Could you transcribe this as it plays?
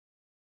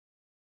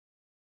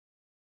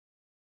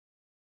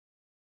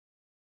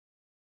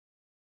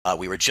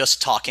We were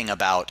just talking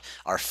about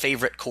our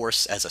favorite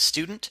course as a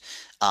student,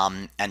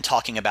 and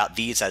talking about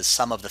these as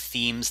some of the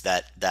themes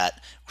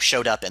that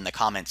showed up in the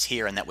comments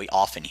here and that we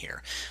often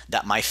hear.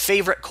 That my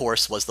favorite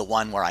course was the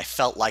one where I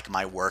felt like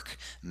my work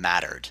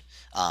mattered.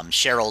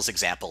 Cheryl's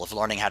example of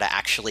learning how to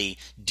actually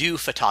do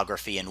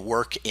photography and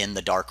work in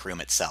the darkroom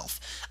itself.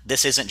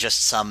 This isn't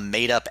just some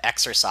made up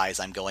exercise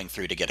I'm going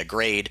through to get a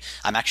grade.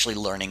 I'm actually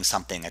learning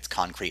something that's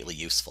concretely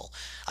useful.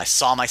 I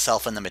saw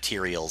myself in the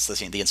materials.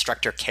 The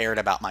instructor cared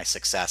about my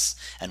success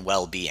and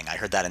well-being. I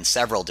heard that in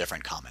several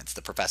different comments.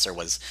 The professor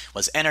was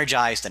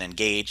energized and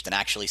engaged and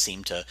actually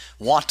seemed to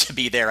want to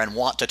be there and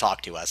want to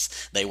talk to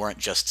us. They weren't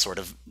just sort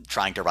of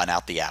trying to run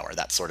out the hour,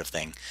 that sort of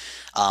thing.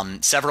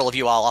 Several of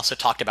you all also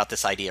talked about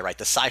this idea, right?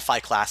 The sci-fi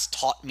class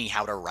taught me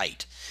how to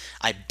write.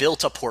 I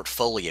built a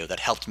portfolio that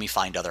helped me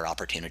find other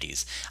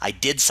opportunities. I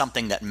did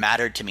something that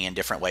mattered to me in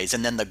different ways,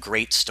 and then the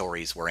great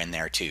stories were in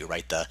there too,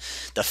 right?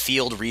 The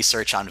field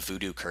research on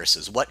voodoo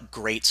curses. What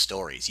great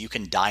stories. You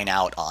can dine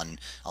out on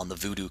the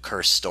voodoo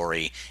curse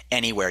story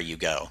anywhere you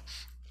go.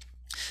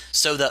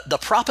 So the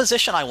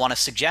proposition I want to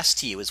suggest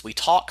to you as we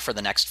talk for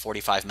the next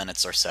 45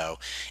 minutes or so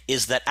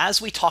is that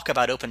as we talk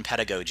about open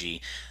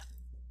pedagogy,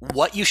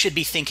 what you should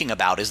be thinking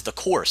about is the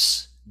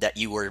course that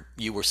you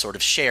were sort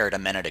of shared a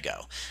minute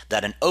ago.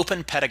 That an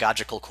open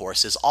pedagogical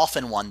course is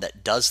often one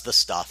that does the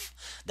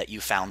stuff that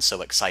you found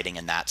so exciting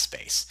in that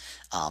space.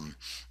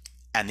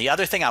 And the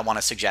other thing I want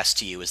to suggest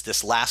to you is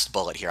this last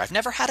bullet here. I've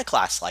never had a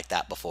class like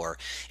that before,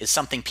 is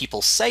something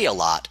people say a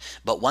lot,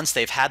 but once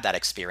they've had that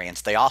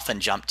experience, they often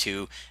jump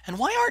to, and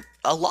why aren't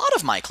a lot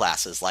of my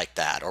classes like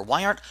that? Or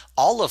why aren't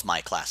all of my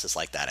classes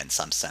like that in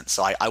some sense?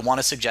 So I want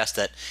to suggest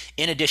that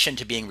in addition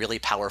to being really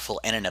powerful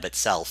in and of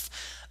itself,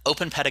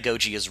 open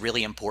pedagogy is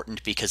really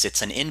important because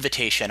it's an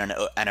invitation and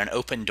an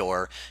open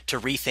door to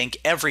rethink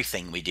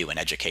everything we do in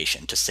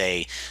education, to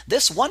say,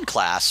 this one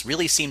class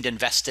really seemed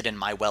invested in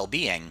my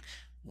well-being.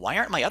 Why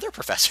aren't my other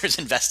professors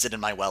invested in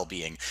my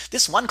well-being?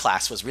 This one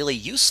class was really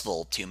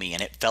useful to me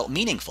and it felt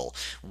meaningful.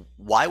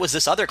 Why was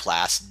this other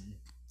class,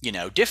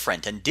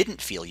 different and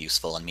didn't feel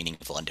useful and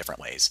meaningful in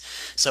different ways?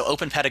 So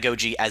open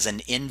pedagogy as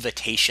an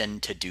invitation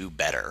to do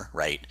better,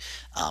 right?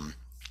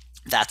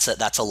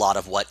 That's a lot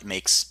of what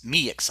makes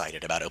me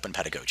excited about open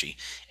pedagogy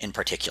in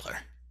particular.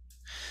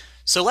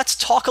 So let's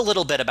talk a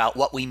little bit about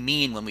what we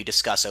mean when we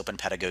discuss open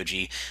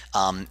pedagogy.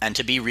 And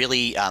to be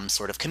really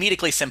sort of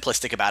comedically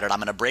simplistic about it, I'm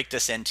going to break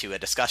this into a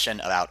discussion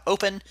about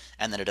open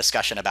and then a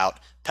discussion about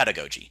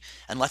pedagogy.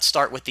 And let's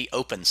start with the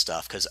open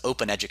stuff, because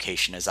open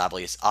education is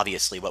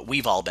obviously what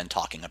we've all been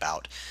talking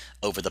about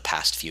over the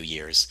past few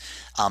years.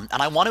 And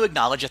I want to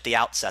acknowledge at the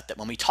outset that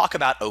when we talk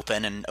about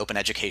open and open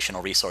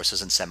educational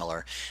resources and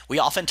similar, we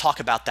often talk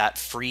about that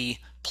free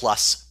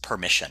plus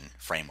permission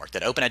framework,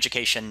 that open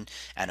education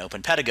and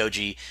open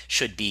pedagogy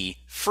should be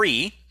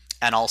free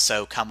and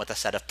also come with a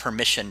set of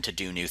permission to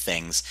do new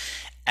things.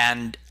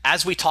 And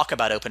as we talk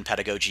about open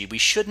pedagogy, we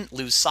shouldn't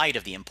lose sight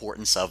of the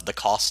importance of the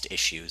cost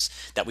issues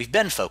that we've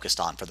been focused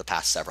on for the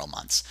past several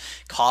months.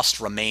 Cost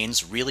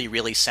remains really,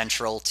 really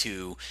central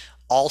to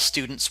all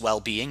students'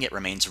 well-being. It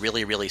remains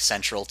really, really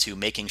central to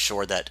making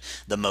sure that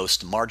the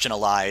most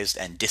marginalized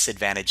and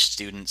disadvantaged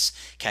students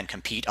can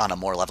compete on a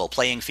more level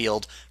playing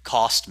field.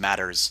 Cost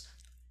matters,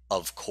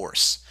 of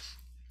course.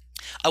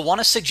 I want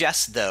to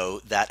suggest,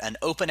 though, that an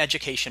open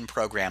education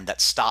program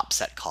that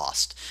stops at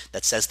cost,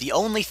 that says the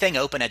only thing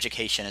open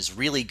education is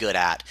really good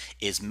at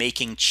is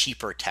making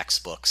cheaper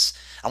textbooks,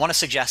 I want to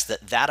suggest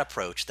that that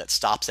approach that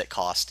stops at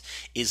cost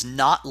is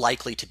not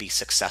likely to be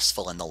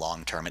successful in the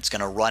long term. It's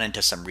going to run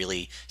into some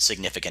really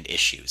significant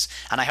issues.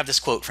 And I have this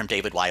quote from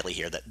David Wiley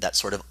here that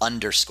sort of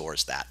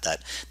underscores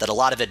that a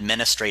lot of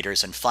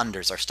administrators and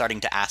funders are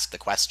starting to ask the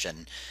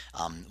question,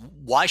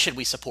 why should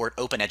we support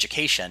open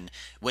education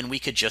when we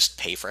could just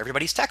pay for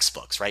everybody's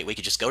textbooks, right? We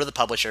could just go to the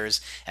publishers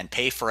and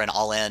pay for an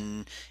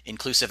all-in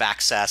inclusive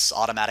access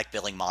automatic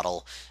billing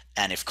model.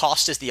 And if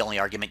cost is the only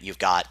argument you've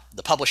got,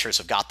 the publishers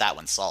have got that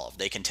one solved.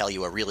 They can tell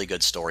you a really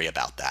good story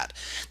about that.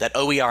 That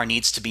OER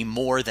needs to be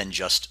more than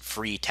just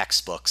free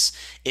textbooks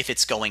if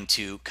it's going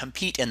to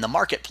compete in the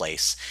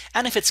marketplace,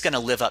 and if it's going to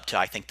live up to,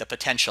 I think, the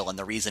potential and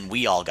the reason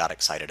we all got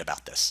excited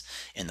about this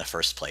in the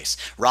first place.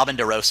 Robin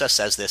DeRosa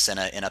says this in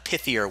a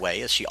pithier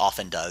way, as she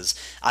often does.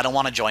 I don't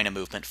want to join a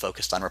movement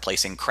focused on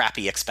replacing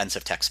crappy,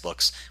 expensive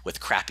textbooks with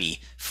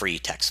crappy, free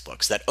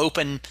textbooks. That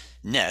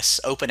openness,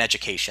 open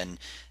education,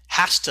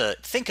 has to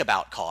think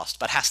about cost,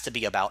 but has to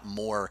be about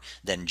more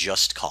than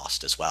just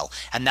cost as well.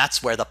 And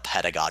that's where the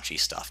pedagogy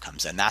stuff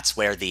comes in. That's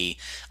where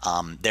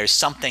there's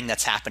something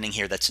that's happening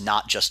here that's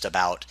not just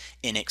about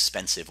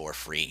inexpensive or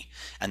free.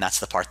 And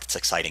that's the part that's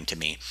exciting to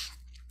me.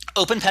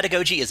 Open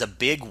pedagogy is a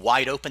big,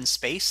 wide open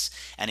space,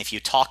 and if you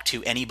talk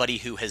to anybody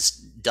who has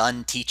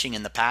done teaching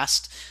in the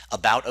past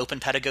about open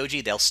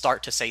pedagogy, they'll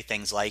start to say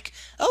things like,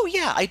 "Oh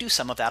yeah, I do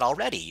some of that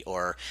already,"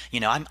 or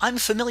I'm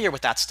familiar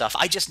with that stuff.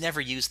 I just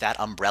never used that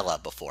umbrella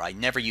before. I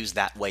never used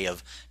that way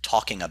of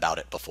talking about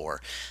it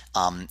before."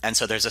 And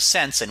so there's a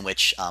sense in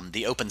which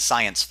the open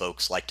science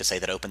folks like to say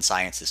that open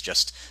science is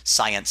just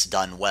science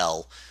done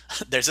well.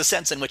 There's a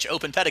sense in which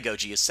open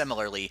pedagogy is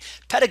similarly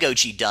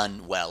pedagogy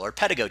done well or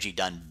pedagogy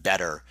done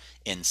better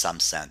in some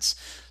sense.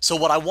 So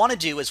what I want to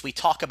do as we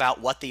talk about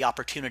what the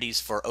opportunities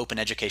for open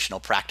educational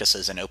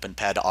practices and open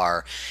ped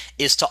are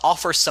is to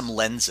offer some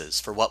lenses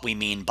for what we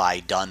mean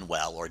by done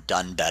well or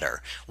done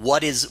better.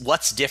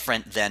 What's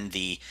different than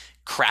the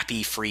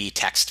crappy free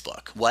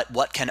textbook?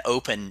 What can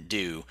open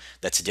do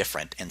that's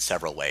different in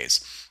several ways?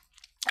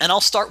 And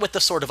I'll start with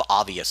the sort of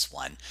obvious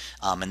one,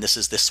 and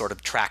this sort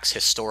of tracks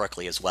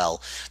historically as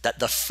well, that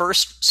the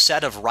first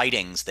set of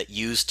writings that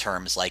use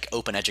terms like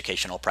open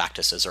educational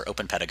practices or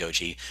open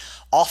pedagogy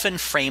often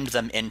framed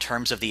them in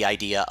terms of the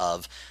idea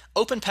of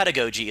open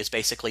pedagogy is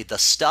basically the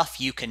stuff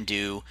you can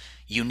do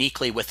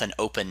uniquely with an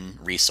open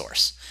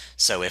resource.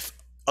 So if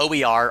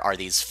OER are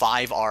these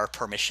 5R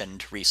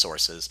permissioned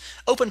resources,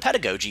 open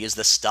pedagogy is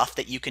the stuff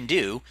that you can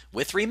do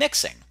with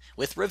remixing,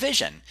 with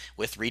revision,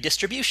 with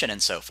redistribution,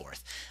 and so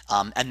forth.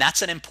 And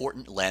that's an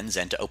important lens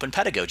into open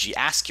pedagogy.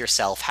 Ask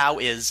yourself, how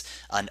is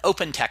an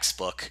open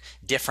textbook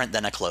different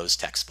than a closed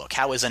textbook?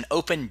 How is an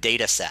open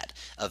data set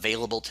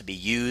available to be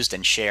used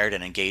and shared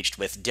and engaged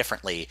with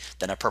differently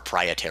than a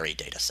proprietary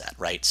data set,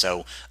 right?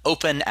 So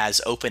open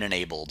as open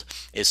enabled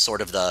is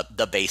sort of the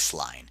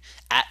baseline.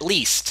 At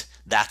least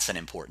that's an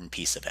important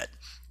piece of it.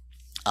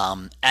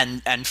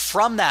 And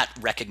from that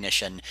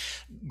recognition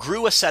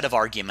grew a set of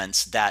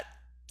arguments that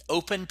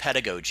open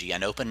pedagogy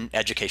and open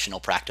educational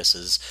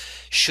practices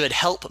should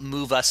help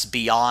move us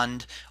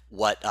beyond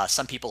what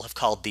some people have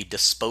called the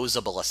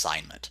disposable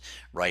assignment,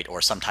 right?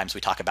 Or sometimes we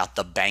talk about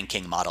the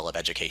banking model of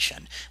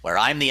education, where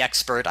I'm the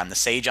expert, I'm the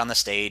sage on the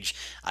stage,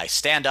 I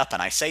stand up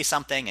and I say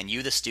something and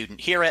you, the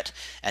student, hear it,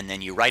 and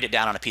then you write it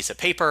down on a piece of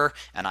paper,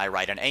 and I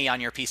write an A on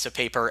your piece of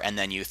paper, and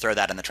then you throw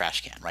that in the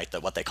trash can, right?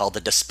 What they call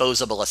the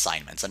disposable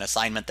assignments, an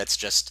assignment that's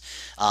just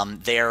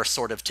there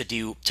sort of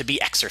to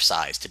be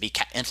exercised, to be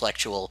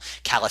intellectual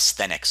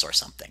calisthenics or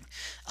something.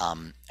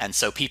 And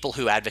so people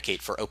who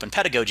advocate for open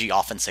pedagogy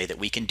often say that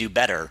we can do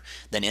better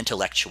than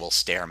intellectual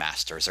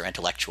stairmasters or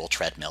intellectual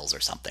treadmills or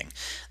something.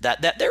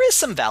 That there is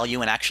some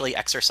value in actually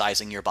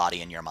exercising your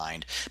body and your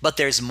mind, but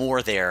there's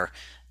more there,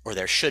 or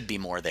there should be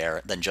more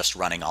there, than just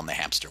running on the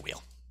hamster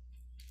wheel.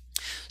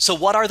 So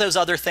what are those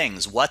other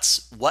things?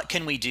 What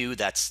can we do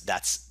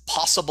that's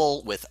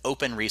possible with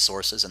open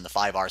resources in the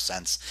 5R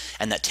sense,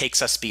 and that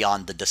takes us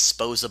beyond the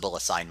disposable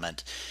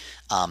assignment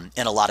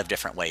in a lot of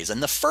different ways?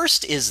 And the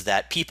first is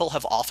that people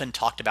have often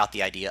talked about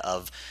the idea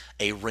of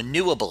a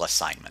renewable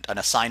assignment, an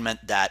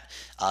assignment that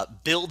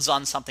builds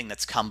on something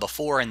that's come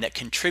before and that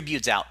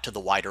contributes out to the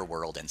wider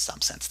world in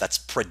some sense, that's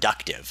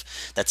productive,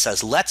 that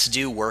says let's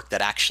do work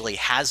that actually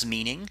has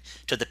meaning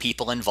to the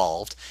people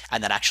involved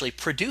and that actually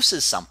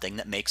produces something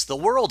that makes the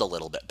world a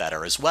little bit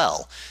better as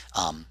well.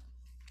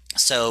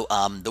 So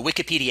the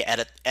Wikipedia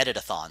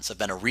edit-a-thons have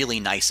been a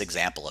really nice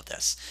example of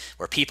this,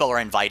 where people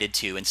are invited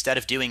to, instead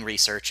of doing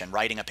research and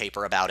writing a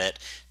paper about it,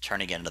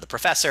 turning it into the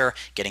professor,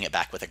 getting it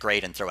back with a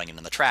grade and throwing it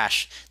in the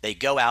trash, they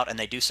go out and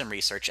they do some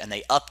research and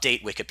they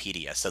update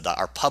Wikipedia so that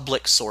our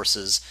public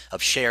sources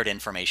of shared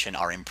information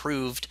are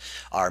improved,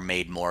 are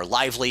made more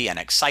lively and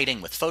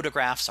exciting with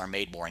photographs, are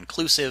made more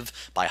inclusive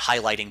by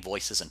highlighting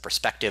voices and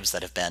perspectives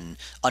that have been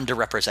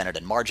underrepresented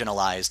and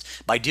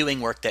marginalized, by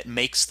doing work that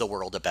makes the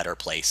world a better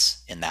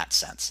place in that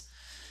sense.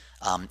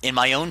 In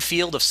my own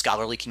field of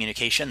scholarly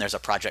communication, there's a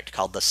project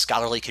called the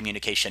Scholarly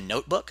Communication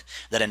Notebook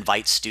that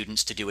invites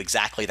students to do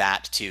exactly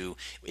that.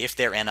 If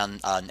they're in an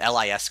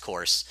LIS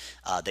course,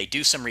 they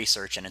do some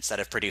research, and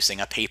instead of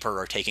producing a paper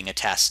or taking a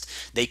test,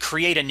 they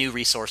create a new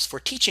resource for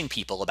teaching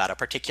people about a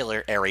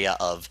particular area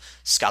of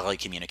scholarly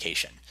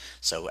communication.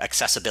 So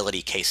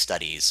accessibility case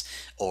studies,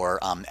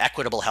 or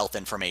equitable health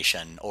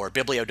information, or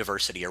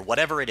bibliodiversity, or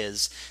whatever it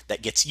is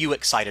that gets you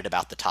excited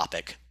about the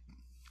topic.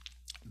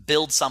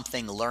 Build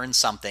something, learn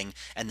something,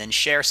 and then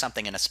share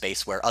something in a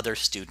space where other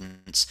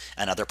students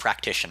and other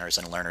practitioners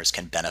and learners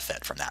can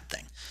benefit from that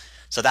thing.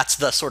 So that's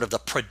the sort of the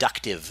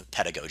productive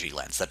pedagogy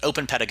lens, that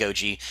open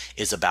pedagogy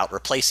is about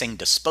replacing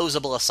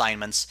disposable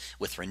assignments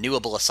with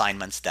renewable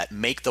assignments that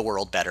make the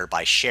world better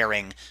by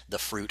sharing the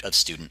fruit of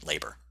student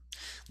labor.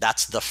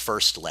 That's the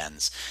first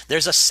lens.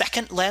 There's a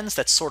second lens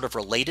that's sort of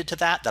related to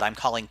that I'm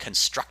calling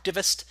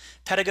constructivist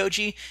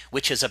pedagogy,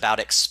 which is about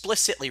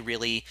explicitly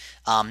really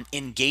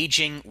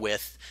engaging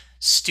with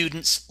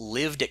students'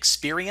 lived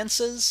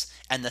experiences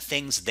and the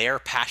things they're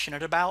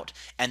passionate about,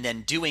 and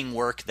then doing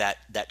work that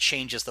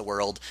changes the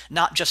world,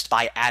 not just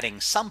by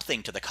adding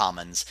something to the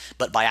commons,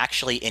 but by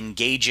actually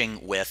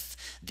engaging with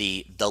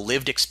the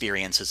lived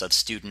experiences of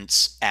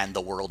students and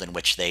the world in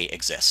which they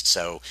exist.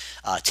 So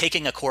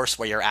taking a course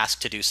where you're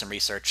asked to do some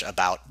research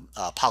about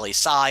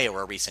poli-sci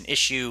or a recent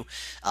issue,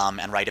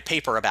 and write a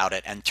paper about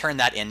it, and turn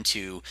that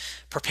into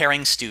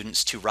preparing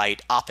students to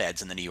write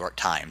op-eds in the New York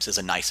Times is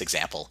a nice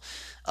example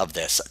of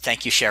this.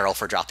 Thank you, Cheryl,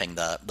 for dropping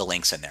the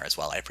links in there as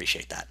well. I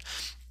appreciate that.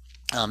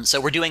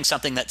 So we're doing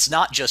something that's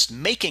not just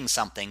making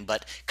something,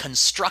 but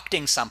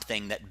constructing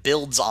something that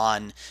builds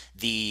on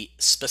the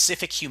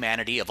specific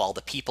humanity of all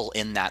the people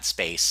in that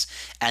space,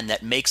 and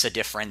that makes a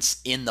difference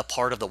in the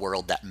part of the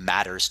world that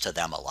matters to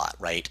them a lot,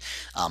 right?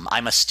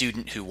 I'm a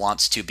student who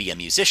wants to be a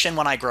musician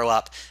when I grow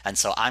up, and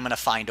so I'm going to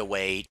find a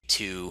way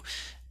to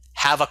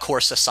have a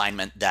course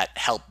assignment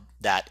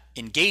that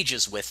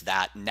engages with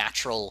that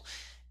natural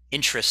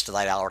interest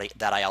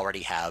that I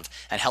already have,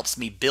 and helps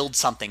me build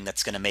something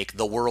that's going to make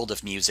the world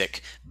of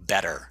music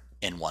better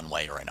in one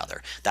way or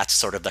another. That's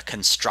sort of the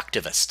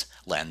constructivist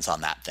lens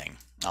on that thing,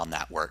 on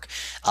that work.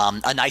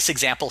 A nice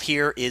example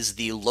here is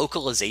the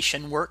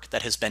localization work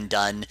that has been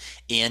done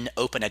in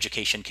open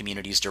education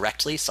communities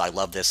directly. So I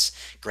love this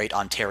Great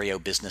Ontario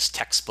Business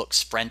Textbook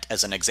Sprint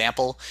as an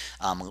example.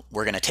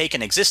 We're going to take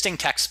an existing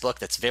textbook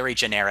that's very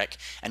generic,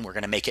 and we're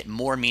going to make it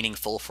more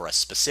meaningful for a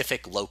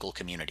specific local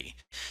community.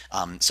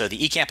 So the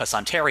eCampus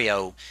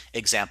Ontario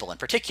example in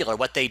particular,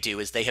 what they do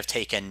is they have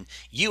taken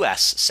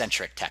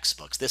US-centric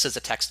textbooks. This is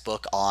a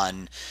textbook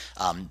on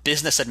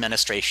business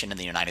administration in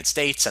the United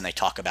States, and they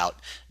talk about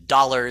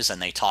dollars,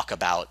 and they talk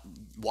about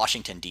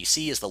Washington,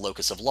 D.C. as the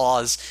locus of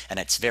laws, and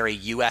it's very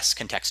U.S.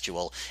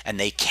 contextual, and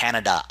they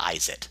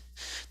Canada-ize it.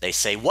 They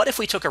say, what if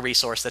we took a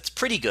resource that's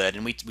pretty good,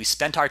 and we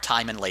spent our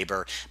time and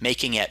labor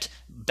making it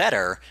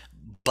better,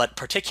 but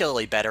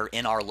particularly better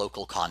in our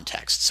local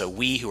context. So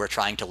we who are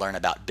trying to learn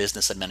about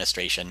business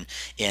administration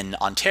in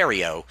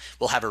Ontario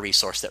will have a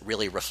resource that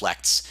really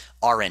reflects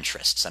our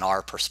interests and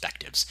our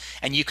perspectives.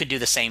 And you could do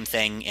the same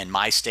thing in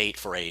my state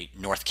for a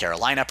North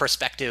Carolina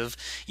perspective.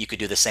 You could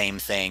do the same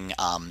thing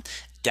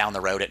down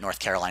the road at North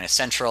Carolina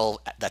Central,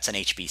 that's an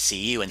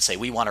HBCU, and say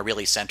we want to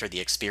really center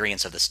the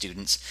experience of the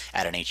students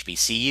at an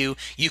HBCU.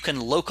 You can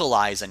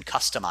localize and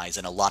customize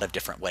in a lot of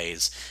different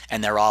ways,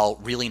 and they're all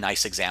really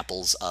nice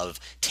examples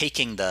of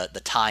taking the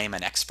time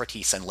and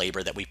expertise and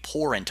labor that we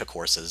pour into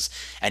courses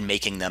and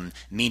making them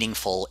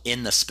meaningful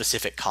in the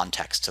specific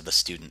context of the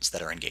students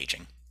that are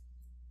engaging.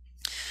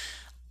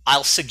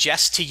 I'll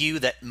suggest to you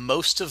that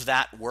most of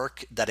that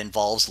work that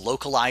involves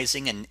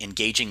localizing and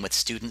engaging with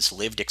students'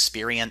 lived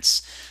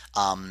experience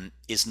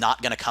is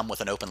not going to come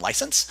with an open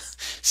license.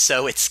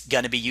 So it's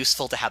going to be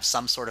useful to have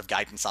some sort of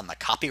guidance on the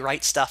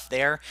copyright stuff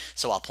there.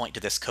 So I'll point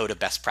to this Code of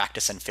Best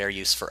Practice and Fair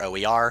Use for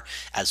OER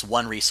as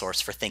one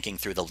resource for thinking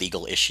through the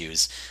legal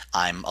issues.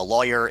 I'm a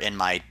lawyer in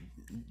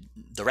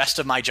the rest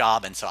of my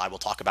job, and so I will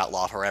talk about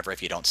law forever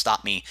if you don't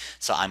stop me.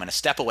 So I'm going to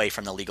step away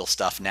from the legal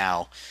stuff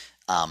now.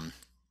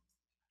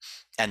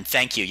 And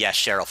thank you, yes,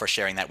 Cheryl, for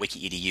sharing that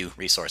WikiEDU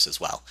resource as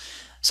well.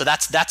 So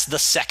that's the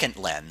second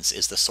lens,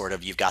 is the sort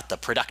of, you've got the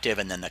productive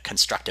and then the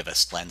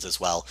constructivist lens as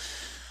well.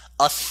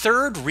 A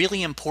third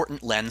really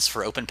important lens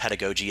for open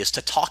pedagogy is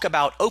to talk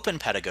about open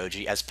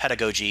pedagogy as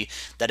pedagogy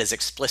that is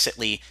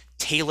explicitly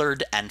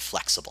tailored and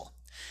flexible.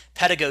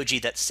 Pedagogy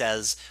that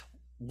says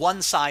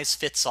one size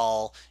fits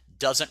all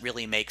doesn't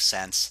really make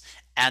sense,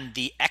 and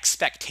the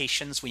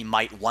expectations we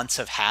might once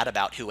have had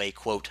about who a,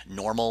 quote,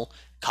 normal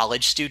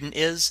college student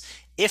is,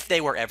 if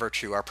they were ever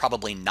true, are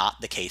probably not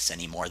the case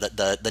anymore.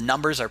 The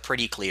numbers are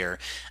pretty clear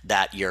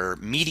that your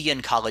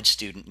median college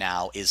student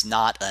now is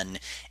not an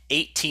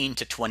 18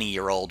 to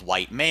 20-year-old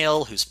white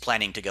male who's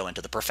planning to go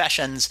into the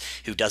professions,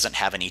 who doesn't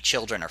have any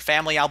children or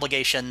family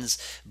obligations,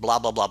 blah,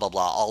 blah, blah, blah,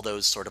 blah, all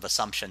those sort of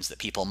assumptions that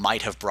people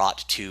might have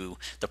brought to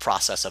the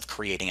process of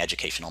creating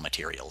educational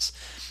materials.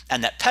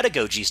 And that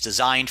pedagogies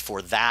designed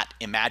for that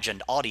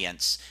imagined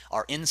audience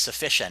are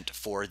insufficient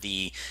for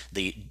the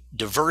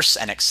diverse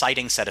and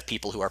exciting set of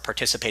people who are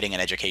participating in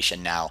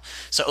education now.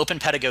 So open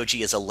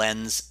pedagogy is a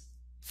lens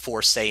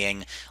for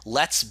saying,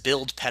 let's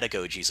build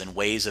pedagogies and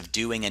ways of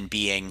doing and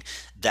being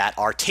that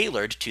are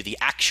tailored to the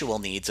actual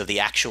needs of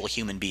the actual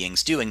human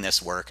beings doing this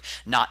work,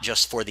 not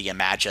just for the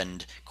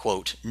imagined,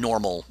 quote,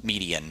 normal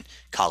median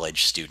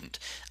college student.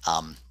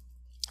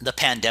 The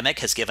pandemic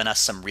has given us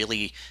some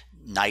really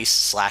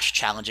nice /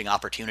 challenging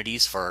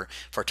opportunities for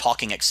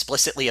talking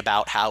explicitly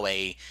about how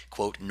a,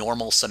 quote,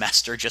 normal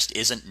semester just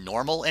isn't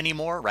normal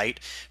anymore, right?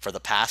 For the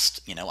past,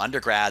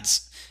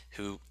 undergrads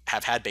who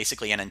have had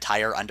basically an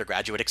entire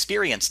undergraduate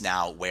experience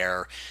now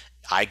where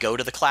I go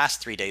to the class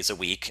 3 days a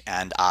week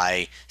and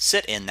I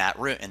sit in that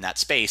room, in that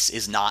space,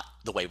 is not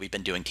the way we've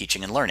been doing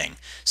teaching and learning.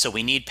 So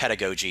we need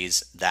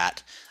pedagogies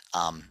that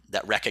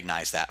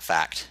recognize that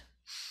fact.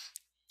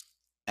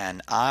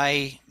 And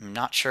I'm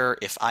not sure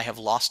if I have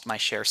lost my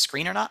share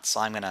screen or not, so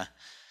I'm going to...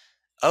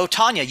 Oh,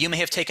 Tanya, you may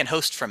have taken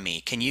host from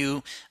me. Can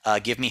you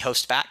give me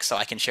host back so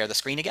I can share the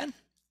screen again?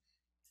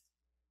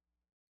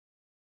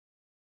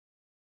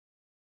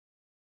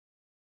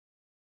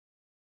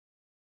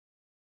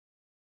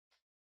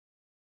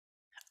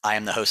 I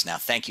am the host now.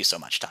 Thank you so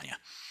much, Tanya.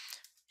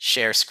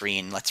 Share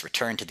screen. Let's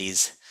return to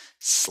these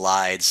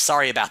slides.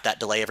 Sorry about that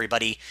delay,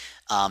 everybody.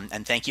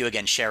 And thank you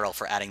again, Cheryl,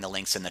 for adding the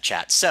links in the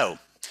chat. So,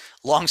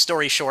 long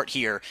story short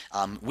here,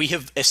 we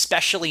have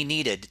especially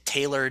needed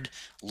tailored,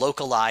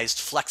 localized,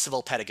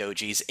 flexible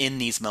pedagogies in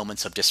these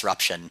moments of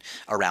disruption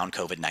around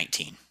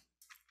COVID-19.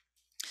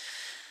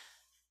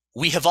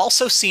 We have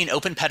also seen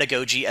open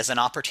pedagogy as an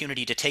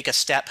opportunity to take a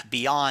step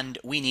beyond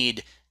we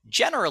need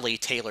generally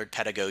tailored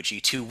pedagogy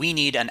to we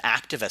need an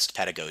activist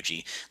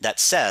pedagogy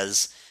that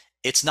says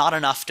it's not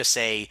enough to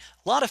say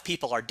a lot of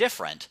people are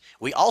different.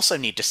 We also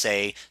need to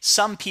say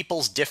some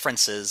people's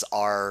differences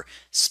are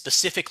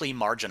specifically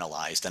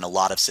marginalized in a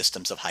lot of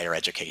systems of higher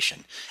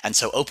education. And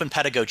so open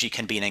pedagogy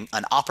can be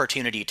an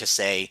opportunity to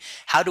say,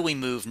 how do we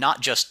move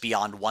not just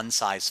beyond one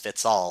size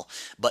fits all,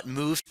 but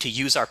move to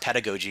use our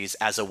pedagogies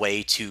as a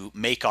way to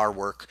make our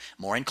work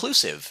more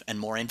inclusive and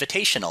more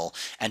invitational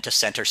and to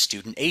center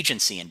student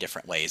agency in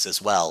different ways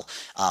as well.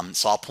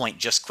 So I'll point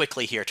just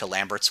quickly here to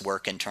Lambert's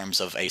work in terms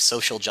of a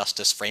social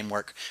justice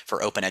framework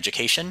for open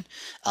education.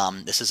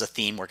 This is a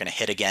theme we're going to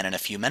hit again in a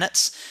few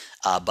minutes.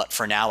 But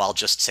for now, I'll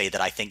just say that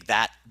I think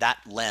that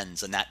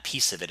lens and that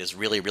piece of it is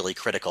really, really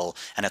critical.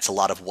 And it's a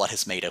lot of what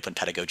has made open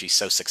pedagogy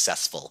so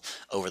successful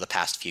over the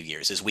past few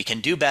years is we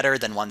can do better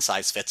than one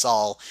size fits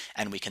all.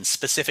 And we can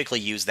specifically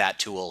use that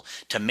tool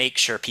to make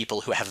sure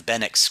people who have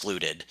been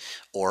excluded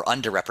or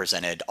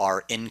underrepresented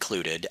are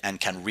included and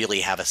can really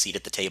have a seat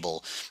at the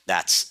table.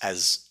 That's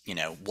as,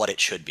 what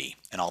it should be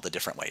in all the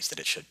different ways that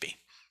it should be.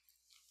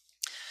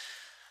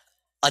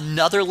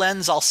 Another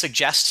lens I'll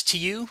suggest to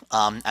you,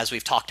 as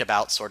we've talked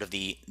about sort of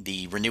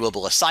the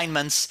renewable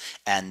assignments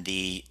and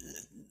the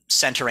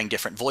centering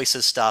different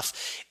voices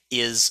stuff,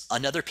 is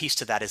another piece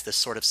to that is this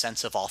sort of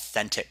sense of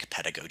authentic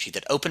pedagogy,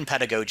 that open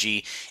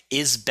pedagogy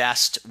is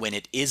best when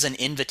it is an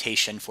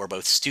invitation for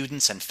both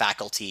students and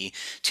faculty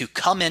to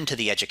come into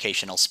the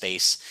educational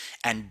space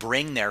and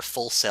bring their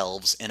full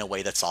selves in a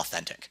way that's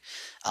authentic.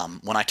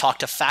 When I talk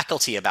to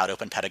faculty about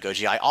open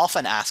pedagogy, I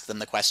often ask them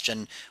the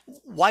question,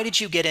 why did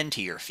you get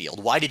into your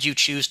field? Why did you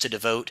choose to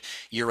devote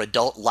your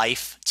adult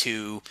life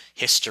to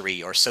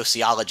history or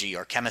sociology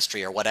or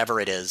chemistry or whatever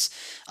it is?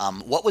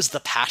 What was the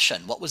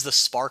passion? What was the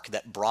spark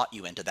that brought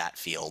you into that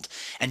field?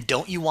 And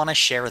don't you want to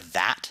share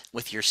that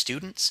with your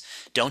students?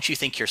 Don't you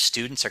think your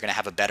students are going to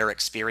have a better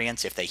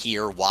experience if they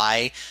hear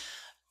why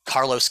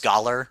Carlos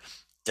Galler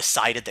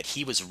decided that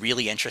he was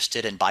really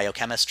interested in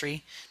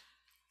biochemistry?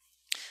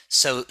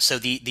 So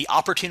the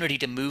opportunity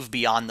to move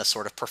beyond the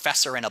sort of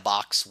professor in a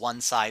box, one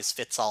size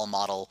fits all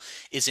model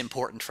is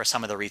important for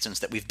some of the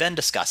reasons that we've been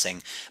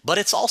discussing, but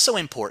it's also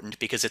important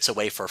because it's a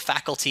way for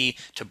faculty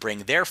to bring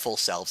their full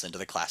selves into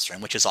the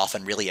classroom, which is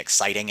often really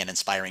exciting and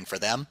inspiring for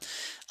them.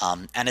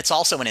 And it's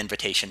also an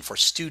invitation for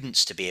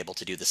students to be able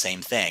to do the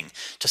same thing,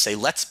 to say,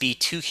 let's be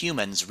two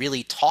humans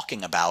really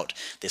talking about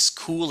this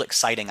cool,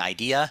 exciting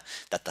idea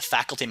that the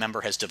faculty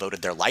member has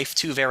devoted their life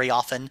to very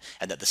often,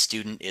 and that the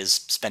student is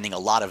spending a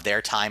lot of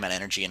their time and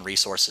energy and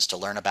resources to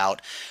learn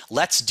about.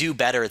 Let's do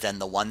better than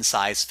the one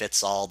size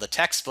fits all. The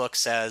textbook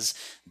says,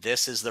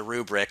 this is the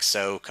rubric,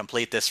 so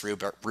complete this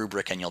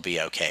rubric and you'll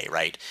be okay,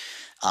 right?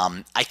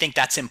 I think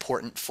that's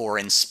important for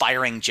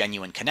inspiring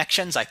genuine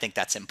connections. I think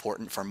that's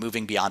important for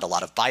moving beyond a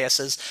lot of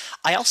biases.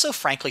 I also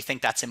frankly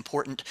think that's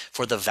important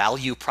for the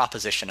value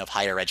proposition of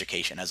higher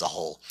education as a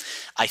whole.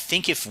 I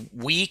think if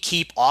we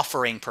keep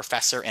offering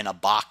professor in a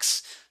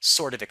box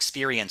sort of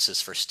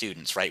experiences for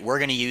students, right? We're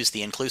going to use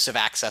the inclusive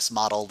access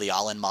model, the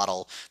all-in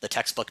model, the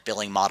textbook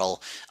billing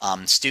model.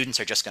 Students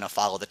are just going to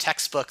follow the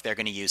textbook. They're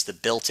going to use the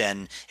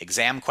built-in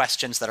exam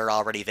questions that are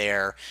already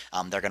there.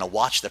 They're going to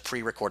watch the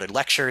pre-recorded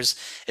lectures.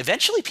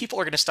 Eventually, people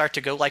are going to start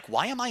to go like,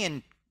 why am I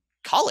in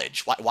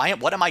college?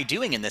 What am I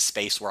doing in this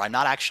space where I'm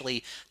not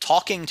actually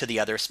talking to the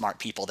other smart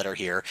people that are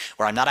here,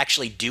 where I'm not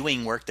actually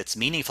doing work that's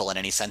meaningful in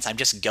any sense? I'm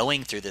just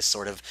going through this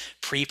sort of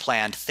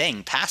pre-planned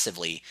thing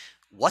passively.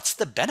 What's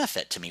the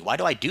benefit to me? Why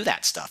do I do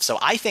that stuff? So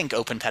I think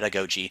open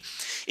pedagogy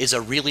is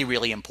a really,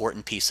 really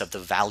important piece of the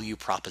value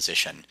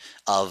proposition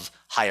of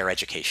higher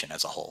education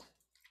as a whole.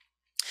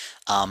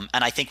 And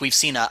I think we've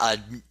seen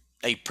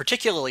a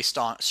particularly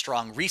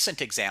strong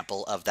recent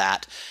example of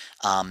that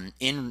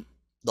in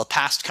the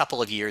past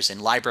couple of years in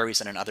libraries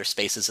and in other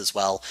spaces as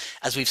well,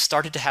 as we've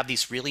started to have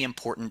these really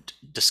important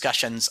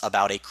discussions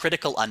about a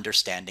critical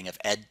understanding of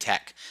ed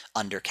tech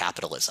under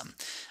capitalism.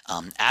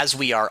 As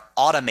we are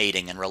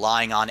automating and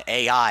relying on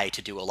AI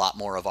to do a lot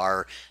more of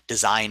our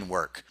design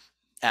work,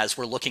 as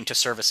we're looking to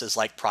services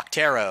like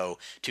Proctero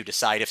to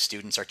decide if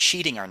students are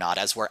cheating or not,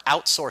 as we're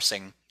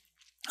outsourcing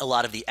a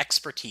lot of the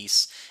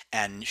expertise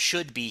and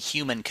should be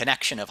human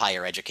connection of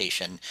higher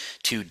education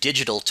to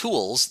digital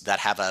tools that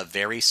have a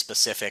very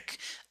specific,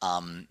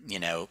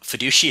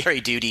 fiduciary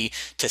duty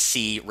to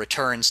see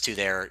returns to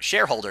their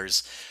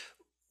shareholders,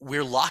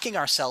 we're locking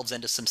ourselves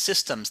into some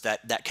systems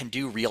that can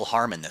do real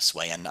harm in this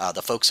way. And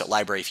the folks at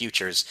Library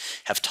Futures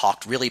have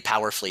talked really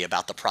powerfully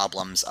about the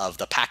problems of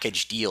the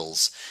package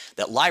deals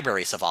that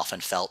libraries have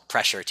often felt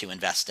pressure to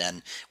invest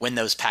in when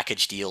those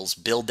package deals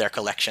build their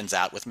collections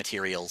out with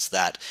materials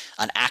that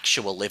an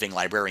actual living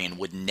librarian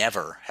would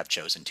never have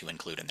chosen to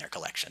include in their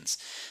collections.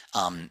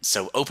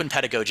 So open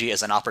pedagogy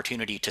is an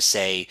opportunity to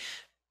say,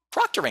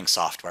 proctoring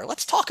software,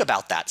 let's talk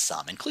about that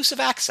some.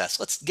 Inclusive access,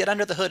 let's get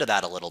under the hood of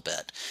that a little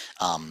bit.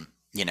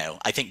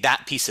 I think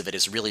that piece of it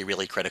is really,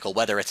 really critical,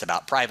 whether it's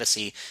about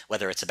privacy,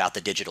 whether it's about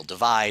the digital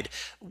divide,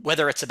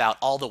 whether it's about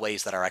all the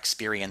ways that our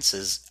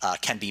experiences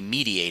can be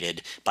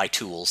mediated by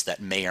tools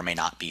that may or may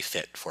not be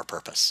fit for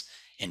purpose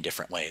in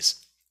different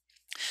ways.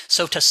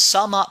 So to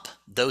sum up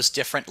those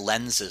different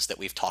lenses that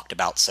we've talked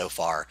about so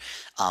far,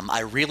 I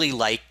really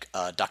like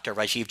Dr.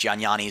 Rajiv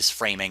Janyani's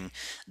framing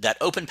that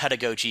open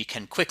pedagogy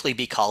can quickly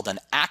be called an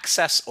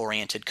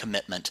access-oriented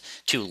commitment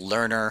to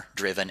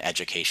learner-driven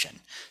education.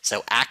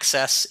 So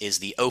access is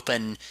the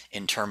open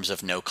in terms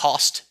of no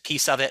cost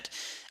piece of it.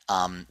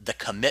 The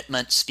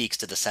commitment speaks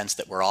to the sense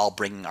that we're all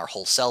bringing our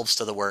whole selves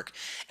to the work,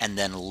 and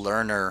then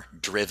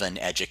learner-driven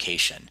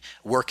education,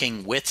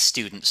 working with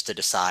students to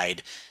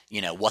decide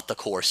what the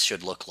course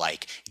should look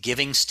like,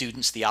 giving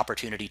students the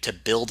opportunity to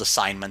build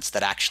assignments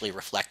that actually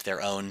reflect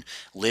their own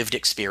lived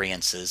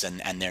experiences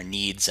and their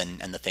needs and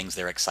the things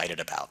they're excited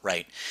about,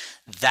 right?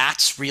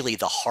 That's really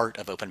the heart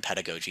of open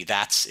pedagogy.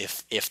 That's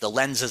if the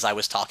lenses I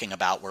was talking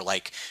about were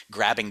like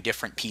grabbing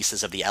different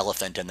pieces of the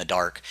elephant in the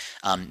dark,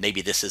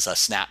 maybe this is a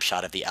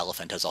snapshot of the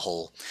elephant as a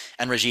whole.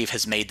 And Rajiv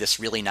has made this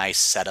really nice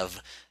set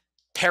of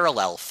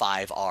parallel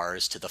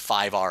 5Rs to the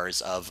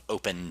 5Rs of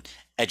open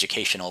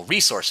educational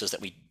resources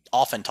that we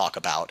often talk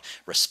about: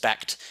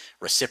 respect,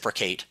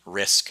 reciprocate,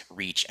 risk,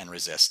 reach, and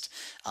resist.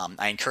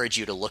 I encourage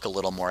you to look a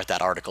little more at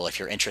that article if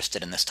you're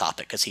interested in this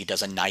topic, because he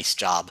does a nice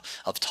job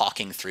of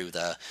talking through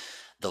the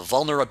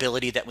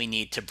vulnerability that we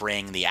need to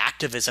bring, the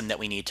activism that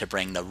we need to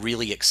bring, the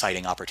really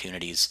exciting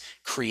opportunities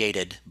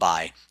created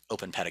by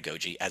open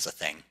pedagogy as a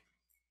thing.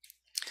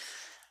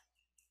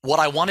 What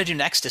I want to do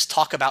next is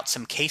talk about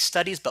some case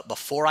studies, but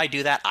before I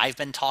do that, I've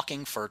been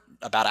talking for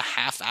about a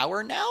half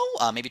hour now,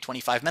 maybe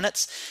 25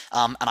 minutes,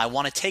 and I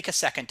want to take a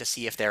second to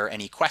see if there are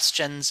any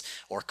questions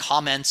or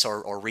comments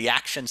or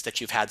reactions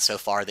that you've had so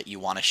far that you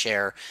want to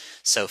share.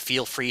 So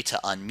feel free to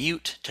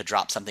unmute, to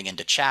drop something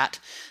into chat,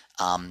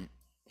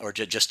 or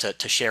just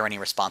to share any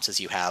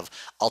responses you have.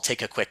 I'll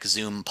take a quick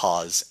Zoom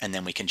pause, and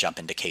then we can jump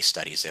into case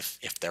studies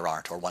if there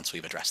aren't, or once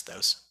we've addressed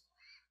those.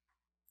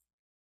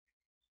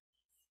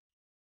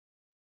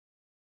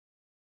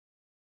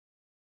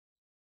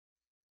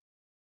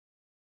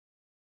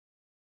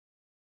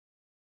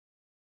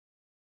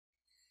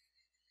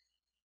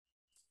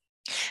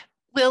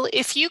 Will,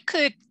 if you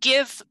could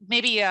give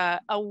maybe a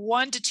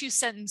 1 to 2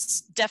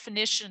 sentence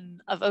definition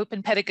of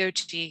open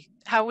pedagogy,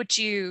 how would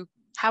you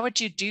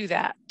do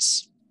that?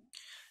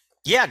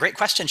 Yeah, great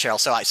question, Cheryl.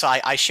 So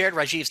I shared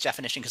Rajiv's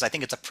definition because I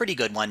think it's a pretty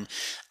good one.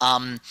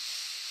 And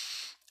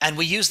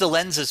we use the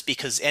lenses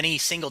because any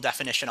single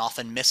definition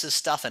often misses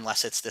stuff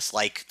unless it's this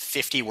like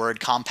 50-word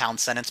compound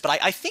sentence. But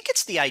I think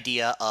it's the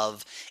idea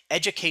of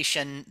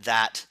education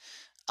that,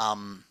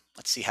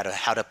 let's see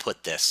how to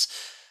put this,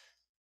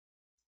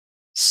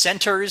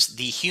 centers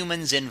the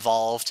humans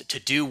involved to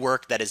do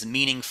work that is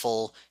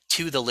meaningful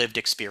to the lived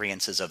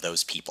experiences of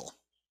those people.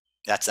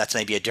 That's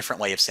maybe a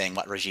different way of saying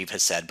what Rajiv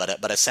has said,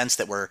 but a sense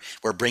that we're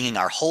bringing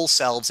our whole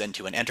selves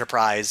into an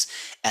enterprise,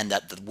 and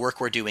that the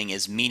work we're doing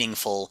is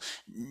meaningful,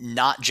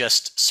 not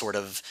just sort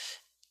of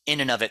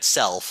in and of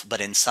itself, but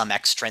in some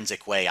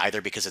extrinsic way,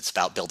 either because it's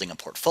about building a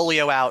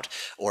portfolio out,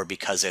 or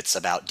because it's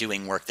about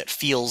doing work that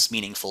feels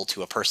meaningful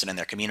to a person in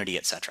their community,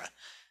 etc.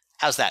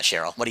 How's that,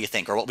 Cheryl? What do you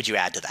think, or what would you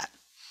add to that?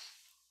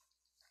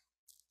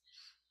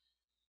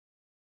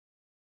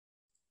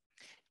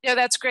 No,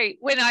 that's great.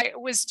 When I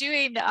was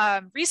doing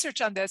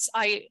research on this,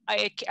 I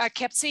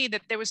kept seeing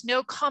that there was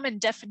no common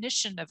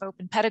definition of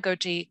open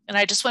pedagogy, and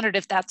I just wondered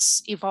if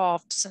that's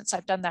evolved since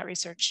I've done that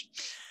research.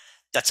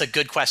 That's a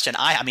good question.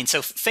 I mean,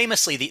 so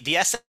famously, the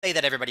essay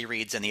that everybody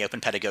reads in the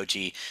Open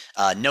Pedagogy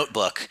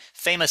notebook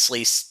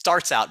famously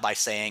starts out by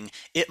saying,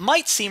 it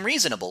might seem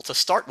reasonable to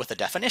start with a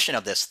definition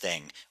of this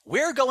thing.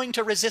 We're going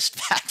to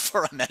resist that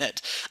for a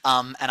minute.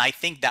 And I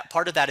think that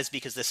part of that is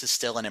because this is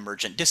still an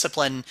emergent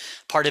discipline.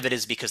 Part of it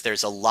is because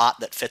there's a lot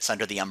that fits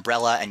under the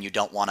umbrella, and you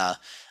don't want to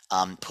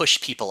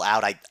push people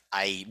out.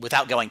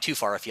 Without going too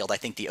far afield, I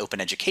think the open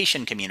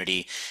education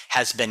community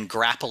has been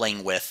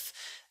grappling with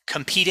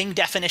competing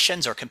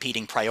definitions or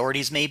competing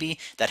priorities maybe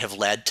that have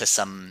led to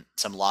some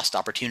lost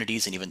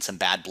opportunities and even some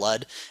bad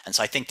blood. And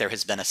so I think there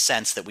has been a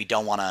sense that we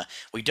don't want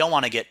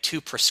to get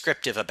too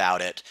prescriptive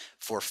about it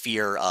for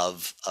fear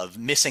of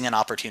missing an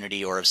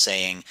opportunity, or of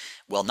saying,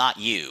 well, not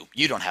you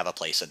don't have a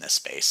place in this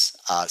space.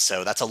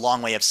 So that's a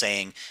long way of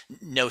saying,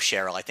 no,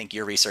 Cheryl, I think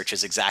your research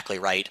is exactly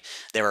right.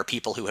 There are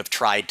people who have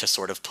tried to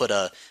sort of put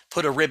a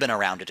put a ribbon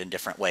around it in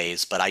different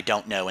ways, but I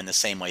don't know in the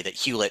same way that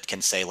Hewlett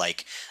can say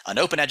like an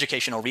open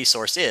educational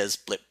resource is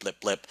blip, blip,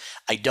 blip.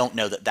 I don't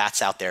know that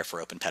that's out there for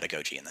open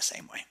pedagogy in the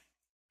same way.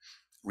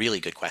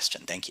 Really good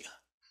question. Thank you.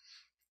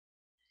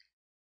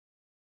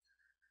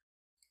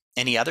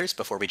 Any others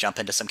before we jump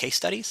into some case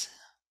studies?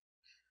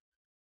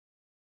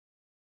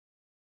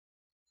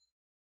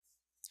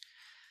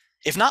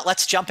 If not,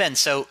 let's jump in.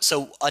 So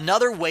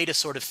another way to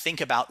sort of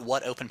think about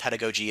what open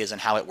pedagogy is and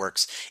how it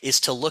works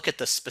is to look at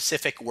the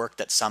specific work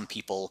that some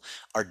people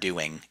are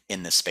doing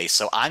in this space.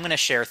 So I'm going to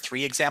share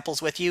 3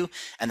 examples with you,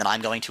 and then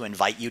I'm going to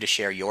invite you to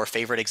share your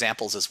favorite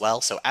examples as well.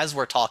 So as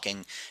we're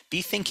talking,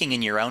 be thinking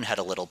in your own head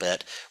a little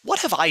bit, what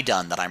have I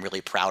done that I'm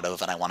really proud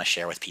of and I want to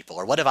share with people?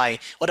 Or what have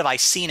I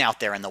seen out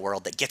there in the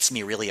world that gets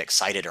me really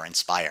excited or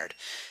inspired?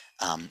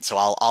 So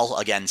I'll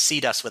again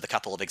seed us with a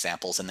couple of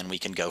examples, and then we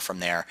can go from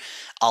there.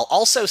 I'll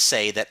also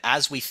say that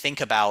as we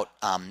think about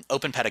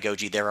open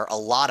pedagogy, there are a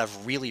lot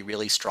of really,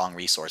 really strong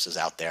resources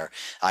out there.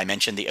 I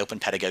mentioned the Open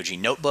Pedagogy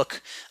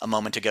Notebook a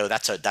moment ago.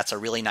 That's a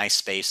really nice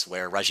space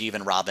where Rajiv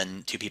and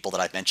Robin, 2 people that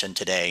I've mentioned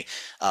today,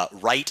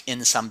 write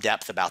in some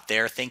depth about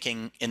their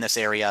thinking in this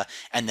area,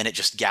 and then it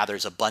just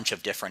gathers a bunch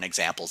of different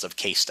examples of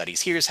case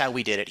studies. Here's how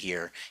we did it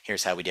here.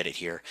 Here's how we did it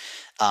here.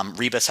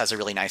 Rebus has a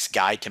really nice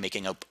guide to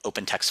making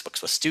open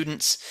textbooks with students.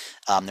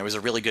 There was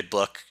a really good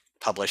book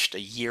published a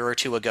year or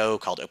 2 ago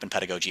called Open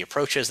Pedagogy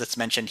Approaches that's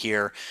mentioned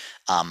here.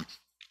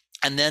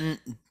 And then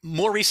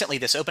more recently,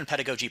 this Open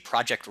Pedagogy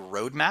Project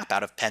Roadmap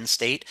out of Penn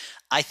State,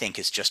 I think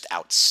is just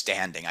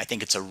outstanding. I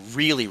think it's a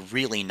really,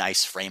 really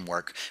nice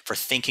framework for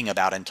thinking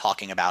about and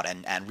talking about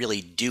and really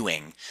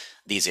doing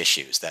these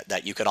issues,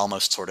 that you could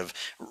almost sort of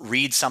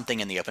read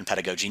something in the Open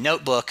Pedagogy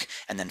Notebook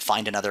and then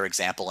find another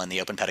example in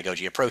the Open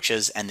Pedagogy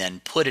Approaches and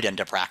then put it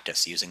into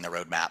practice using the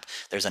roadmap.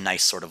 There's a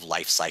nice sort of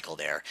life cycle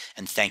there.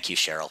 And thank you,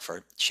 Cheryl,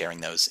 for sharing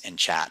those in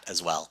chat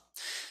as well.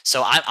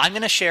 So I'm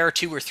going to share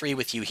 2 or 3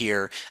 with you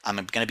here. I'm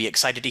going to be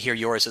excited to hear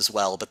yours as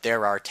well, but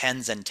there are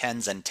tens and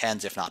tens and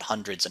tens, if not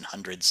hundreds and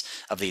hundreds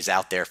of these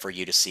out there for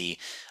you to see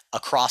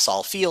across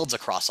all fields,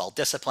 across all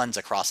disciplines,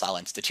 across all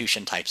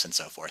institution types, and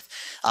so forth.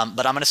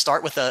 But I'm going to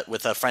start with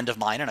a friend of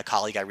mine and a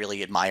colleague I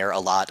really admire a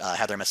lot,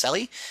 Heather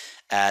Maselli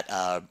at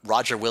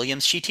Roger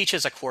Williams. She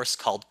teaches a course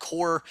called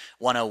Core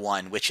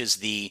 101, which is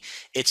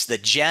it's the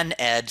Gen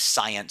Ed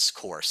science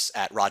course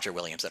at Roger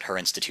Williams at her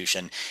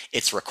institution.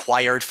 It's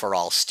required for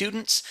all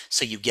students,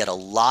 so you get a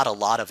lot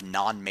of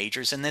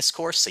non-majors in this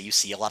course, so you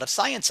see a lot of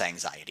science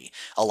anxiety.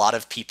 A lot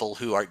of people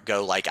who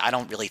go like, I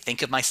don't really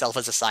think of myself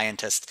as a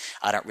scientist.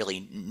 I don't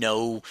really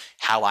know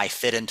how I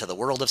fit into the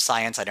world of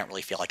science. I don't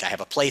really feel like I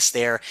have a place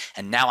there,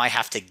 and now I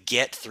have to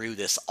get through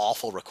this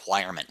awful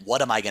requirement.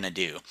 What am I going to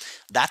do?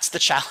 That's the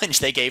challenge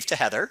they gave to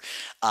Heather,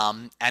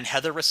 and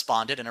Heather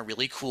responded in a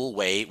really cool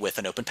way with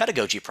an open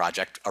pedagogy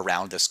project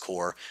around this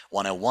Core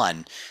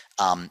 101.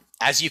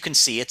 As you can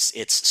see,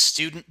 it's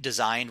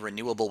student-designed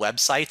renewable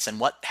websites,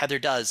 and what Heather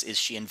does is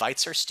she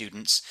invites her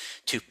students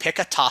to pick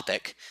a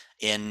topic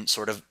in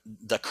sort of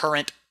the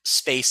current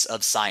space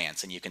of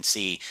science, and you can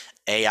see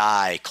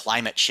AI,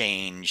 climate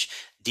change,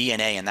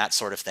 DNA, and that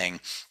sort of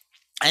thing,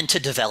 and to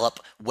develop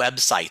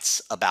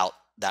websites about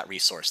that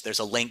resource. There's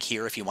a link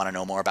here if you want to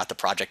know more about the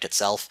project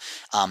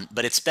itself,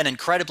 but it's been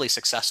incredibly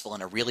successful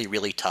in a really,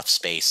 really tough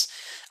space.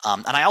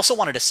 And I also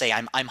wanted to say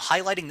I'm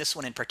highlighting this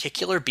one in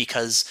particular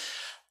because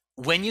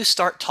when you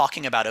start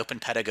talking about open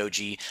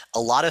pedagogy, a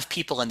lot of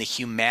people in the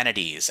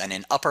humanities and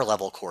in upper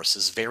level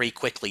courses very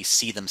quickly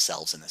see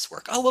themselves in this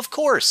work. Oh, of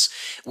course.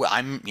 Well,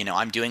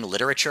 I'm doing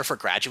literature for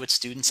graduate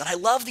students, and I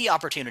love the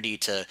opportunity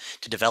to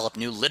develop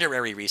new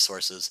literary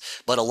resources.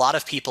 But a lot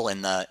of people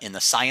in the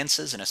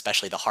sciences, and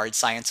especially the hard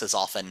sciences,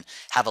 often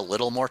have a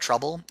little more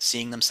trouble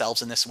seeing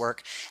themselves in this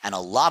work. And a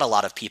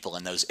lot of people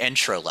in those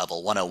intro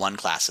level 101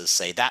 classes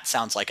say that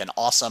sounds like an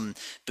awesome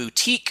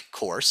boutique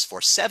course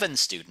for 7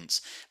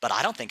 students, but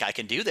I don't think I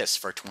can do this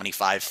for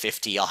 25,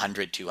 50,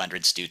 100,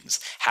 200 students.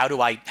 How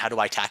do I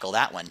tackle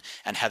that one?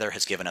 And Heather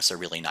has given us a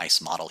really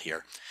nice model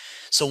here.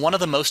 So one of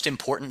the most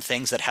important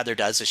things that Heather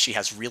does is she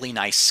has really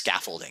nice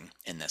scaffolding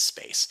in this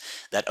space.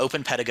 That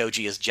open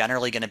pedagogy is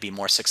generally going to be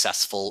more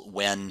successful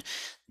when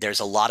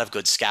there's a lot of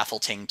good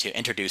scaffolding to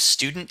introduce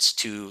students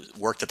to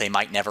work that they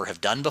might never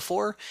have done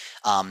before,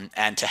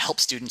 and to help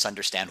students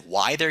understand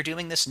why they're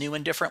doing this new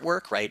and different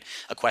work, right?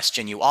 A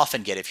question you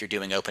often get if you're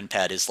doing open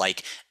ped is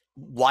like,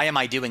 why am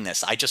I doing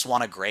this? I just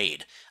want a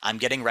grade. I'm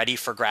getting ready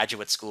for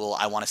graduate school.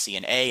 I want to see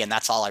an A, and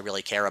that's all I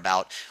really care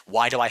about.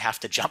 Why do I have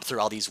to jump through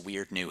all these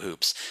weird new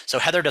hoops? So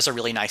Heather does a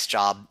really nice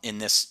job in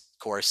this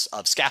course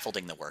of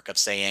scaffolding the work, of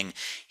saying,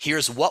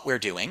 here's what we're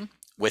doing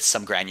with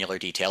some granular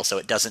detail so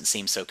it doesn't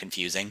seem so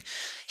confusing.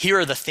 Here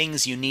are the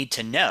things you need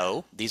to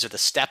know. These are the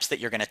steps that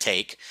you're going to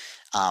take.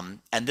 And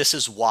this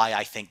is why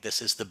I think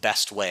this is the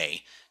best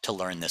way to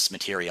learn this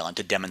material and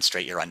to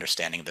demonstrate your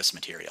understanding of this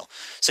material.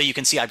 So you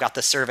can see I've got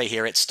the survey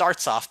here. It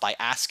starts off by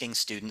asking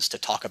students to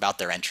talk about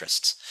their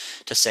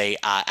interests, to say,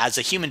 as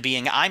a human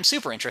being, I'm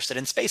super interested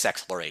in space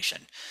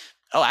exploration.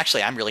 Oh,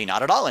 actually, I'm really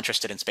not at all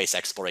interested in space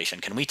exploration.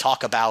 Can we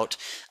talk about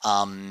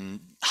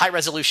high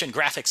resolution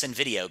graphics in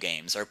video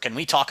games? Or can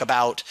we talk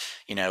about,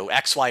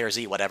 X, Y, or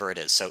Z, whatever it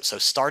is? So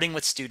starting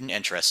with student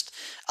interest,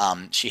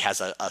 she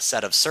has a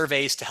set of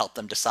surveys to help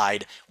them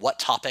decide what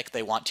topic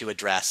they want to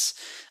address.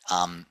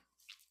 Um,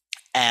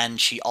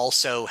 and she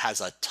also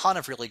has a ton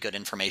of really good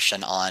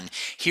information on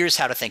here's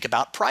how to think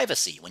about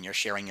privacy when you're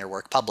sharing your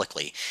work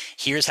publicly.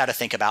 Here's how to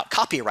think about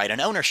copyright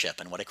and ownership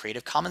and what a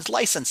Creative Commons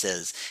license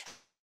is.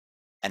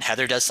 And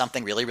Heather does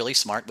something really, really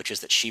smart, which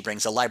is that she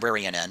brings a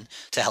librarian in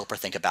to help her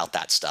think about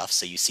that stuff.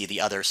 So you see the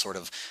other sort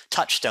of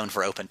touchstone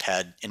for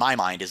OpenPed, in my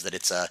mind, is that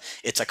it's a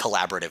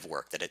collaborative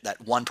work.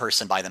 That one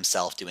person by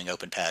themselves doing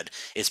OpenPed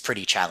is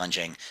pretty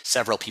challenging.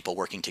 Several people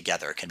working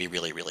together can be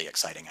really, really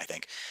exciting, I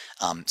think.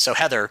 So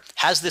Heather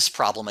has this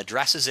problem,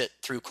 addresses it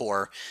through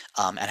core,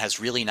 and has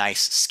really nice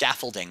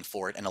scaffolding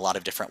for it in a lot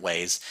of different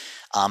ways.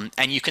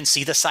 And you can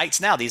see the sites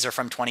now. These are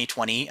from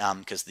 2020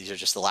 because these are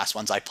just the last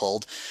ones I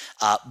pulled.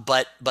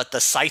 But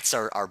the sites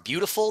are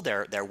beautiful.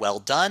 They're well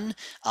done.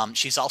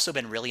 She's also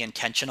been really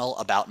intentional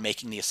about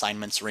making the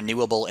assignments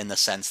renewable in the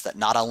sense that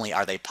not only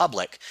are they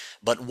public,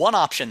 but one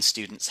option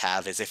students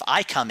have is if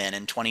I come in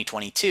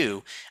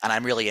 2022 and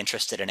I'm really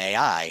interested in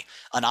AI,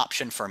 an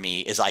option for me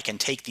is I can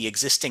take the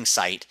existing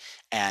site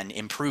and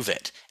improve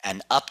it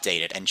and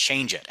update it and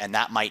change it. And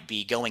that might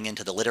be going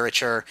into the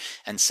literature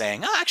and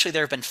saying, oh, actually,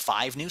 there have been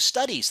 5 new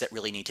studies that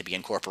really need to be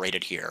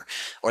incorporated here.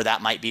 Or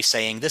that might be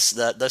saying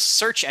the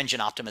search engine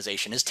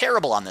optimization is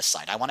terrible on this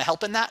site. I want to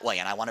help in that way,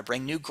 and I want to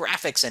bring new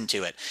graphics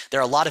into it.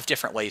 There are a lot of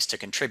different ways to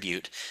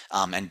contribute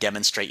and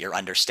demonstrate your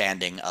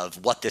understanding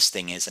of what this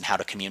thing is and how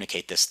to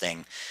communicate this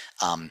thing.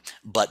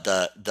 But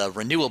the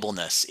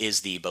renewableness is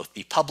both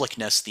the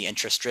publicness, the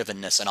interest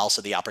drivenness, and also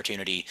the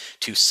opportunity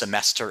to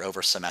semester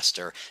over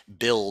semester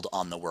build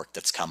on the work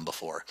that's come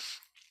before.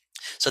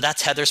 So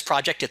that's Heather's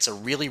project. It's a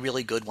really,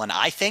 really good one,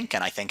 I think,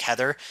 and I think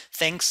Heather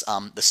thinks.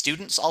 The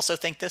students also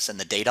think this, and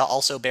the data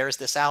also bears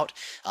this out.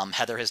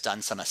 Heather has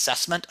done some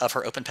assessment of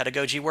her open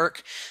pedagogy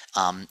work,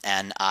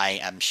 and I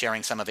am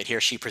sharing some of it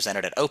here. She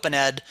presented at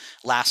OpenEd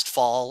last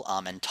fall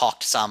and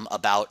talked some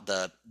about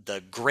the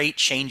great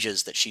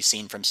changes that she's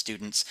seen from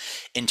students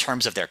in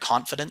terms of their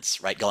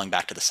confidence, right? Going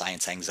back to the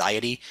science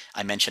anxiety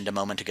I mentioned a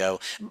moment ago,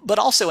 but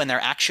also in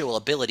their actual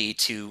ability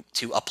to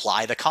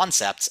apply the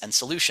concepts and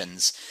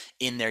solutions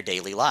in their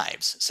daily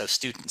lives. So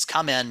students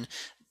come in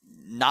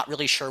not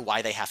really sure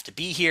why they have to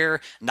be here,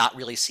 not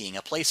really seeing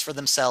a place for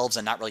themselves,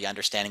 and not really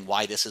understanding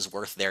why this is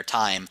worth their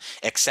time,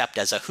 except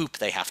as a hoop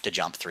they have to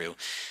jump through.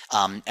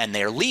 And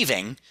they're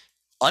leaving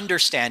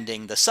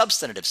understanding the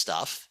substantive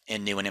stuff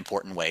in new and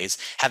important ways,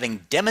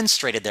 having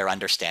demonstrated their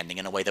understanding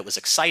in a way that was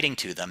exciting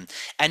to them,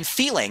 and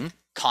feeling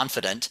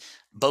confident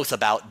both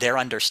about their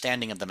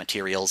understanding of the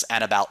materials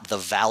and about the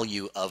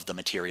value of the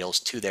materials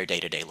to their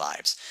day-to-day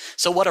lives.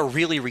 So what a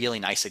really, really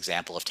nice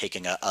example of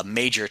taking a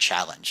major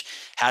challenge.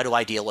 How do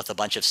I deal with a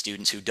bunch of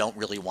students who don't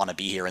really want to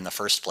be here in the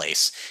first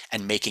place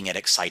and making it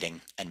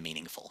exciting and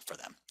meaningful for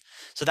them?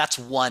 So that's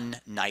one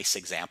nice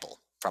example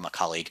from a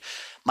colleague.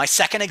 My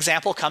second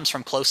example comes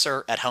from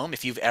closer at home.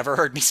 If you've ever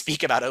heard me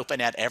speak about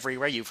OpenEd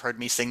everywhere, you've heard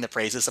me sing the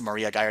praises of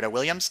Maria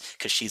Gallardo-Williams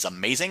because she's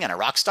amazing and a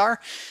rock star.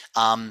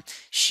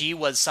 She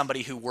was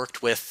somebody who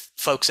worked with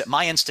folks at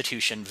my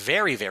institution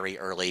very, very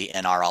early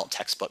in our alt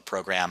textbook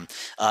program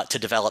to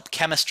develop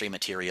chemistry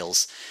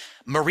materials.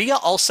 Maria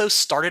also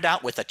started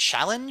out with a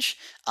challenge.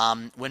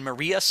 When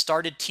Maria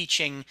started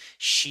teaching,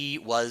 she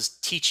was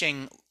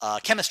teaching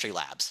chemistry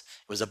labs.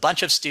 It was a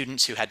bunch of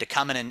students who had to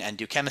come in and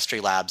do chemistry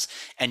labs.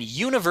 And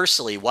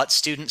universally, what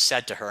students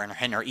said to her in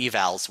her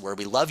evals were,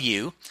 we love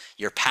you.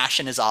 Your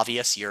passion is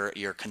obvious.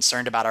 You're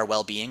concerned about our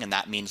well-being, and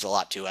that means a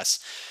lot to us.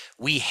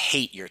 We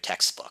hate your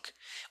textbook.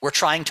 We're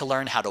trying to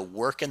learn how to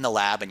work in the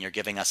lab, and you're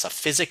giving us a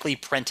physically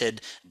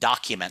printed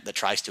document that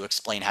tries to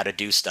explain how to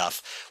do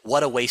stuff.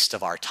 What a waste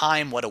of our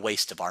time. What a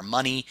waste of our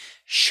money.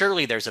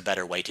 Surely there's a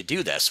better way to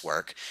do this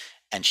work.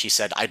 And she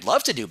said, I'd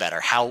love to do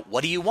better.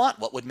 What do you want?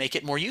 What would make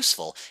it more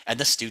useful? And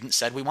the student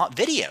said, we want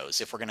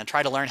videos. If we're going to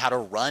try to learn how to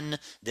run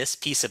this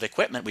piece of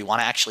equipment, we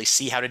want to actually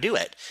see how to do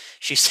it.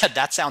 She said,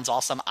 that sounds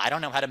awesome. I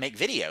don't know how to make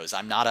videos.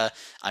 I'm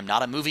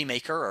not a movie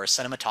maker or a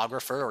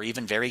cinematographer or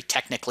even very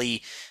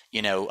technically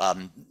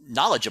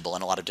knowledgeable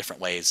in a lot of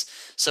different ways.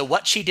 So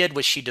what she did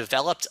was she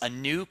developed a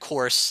new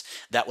course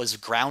that was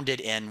grounded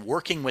in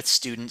working with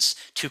students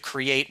to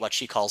create what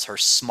she calls her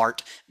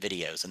smart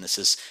videos. And this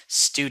is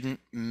student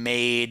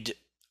made.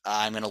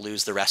 I'm going to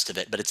lose the rest of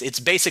it, but it's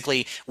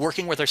basically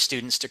working with our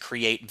students to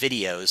create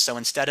videos. So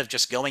instead of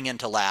just going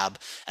into lab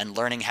and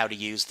learning how to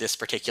use this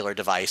particular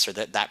device or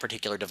that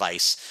particular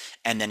device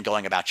and then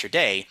going about your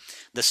day,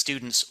 the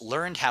students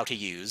learned how to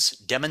use,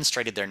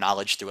 demonstrated their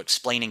knowledge through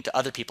explaining to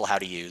other people how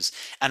to use,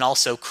 and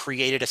also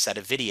created a set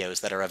of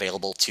videos that are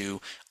available to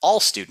all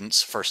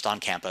students, first on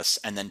campus,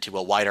 and then to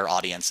a wider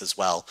audience as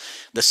well.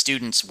 The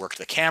students worked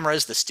the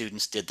cameras, the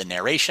students did the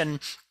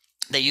narration,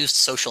 They used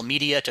social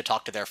media to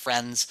talk to their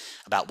friends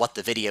about what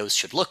the videos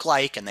should look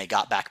like, and they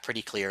got back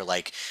pretty clear,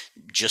 like,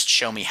 just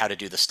show me how to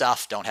do the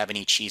stuff, don't have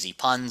any cheesy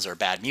puns or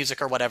bad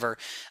music or whatever.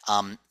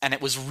 And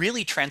it was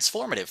really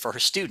transformative for her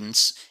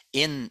students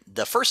in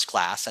the first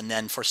class, and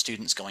then for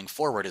students going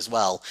forward as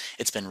well.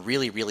 It's been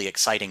really, really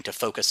exciting to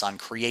focus on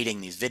creating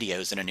these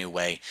videos in a new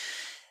way.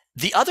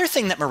 The other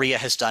thing that Maria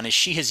has done is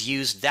she has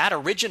used that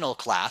original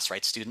class,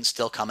 right? Students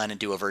still come in and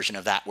do a version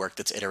of that work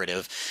that's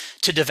iterative,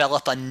 to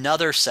develop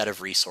another set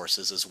of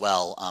resources as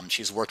well.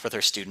 She's worked with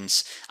her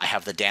students. I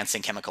have the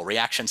dancing chemical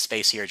reaction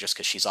space here just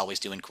because she's always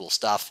doing cool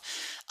stuff.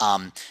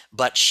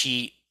 But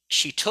she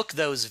took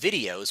those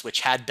videos, which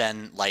had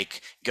been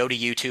like, go to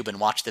YouTube and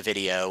watch the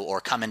video, or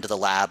come into the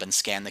lab and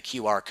scan the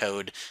QR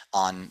code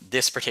on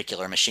this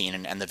particular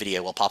machine, and the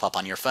video will pop up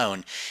on your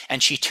phone.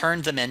 And she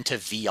turned them into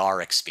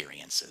VR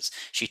experiences.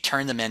 She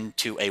turned them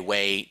into a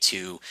way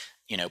to,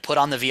 put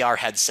on the VR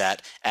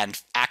headset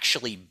and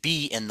actually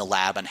be in the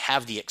lab and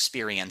have the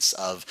experience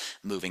of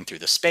moving through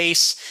the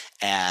space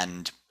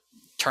and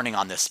turning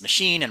on this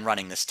machine and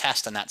running this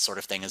test and that sort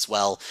of thing as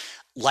well.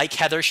 Like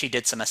Heather, she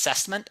did some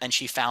assessment, and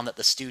she found that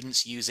the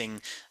students using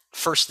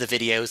first the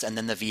videos and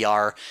then the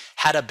VR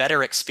had a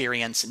better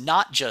experience,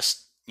 not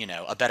just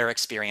a better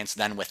experience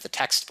than with the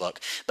textbook,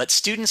 but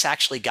students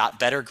actually got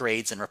better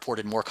grades and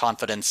reported more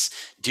confidence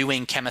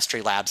doing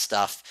chemistry lab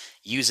stuff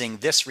using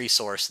this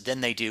resource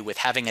than they do with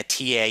having a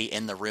TA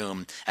in the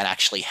room and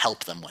actually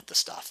help them with the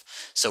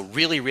stuff. So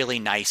really, really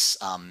nice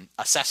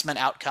assessment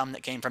outcome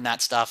that came from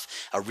that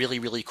stuff. A really,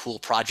 really cool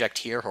project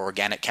here, her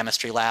organic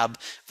chemistry lab,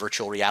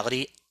 virtual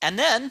reality. And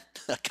then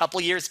a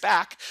couple years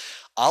back,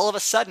 all of a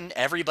sudden,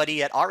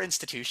 everybody at our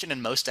institution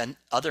and most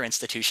other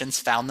institutions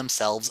found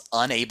themselves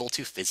unable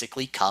to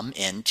physically come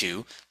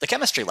into the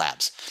chemistry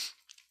labs.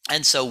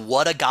 And so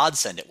what a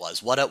godsend it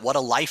was. What a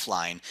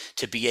lifeline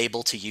to be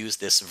able to use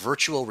this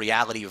virtual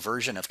reality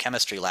version of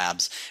chemistry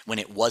labs when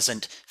it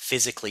wasn't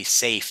physically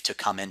safe to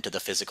come into the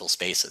physical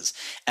spaces.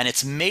 And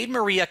it's made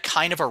Maria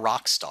kind of a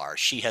rock star.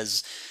 She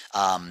has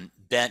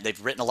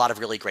they've written a lot of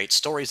really great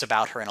stories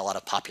about her in a lot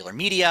of popular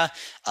media.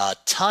 A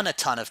ton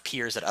of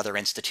peers at other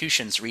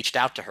institutions reached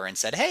out to her and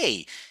said,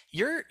 hey,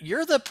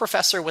 you're the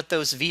professor with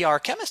those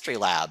VR chemistry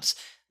labs.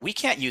 We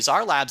can't use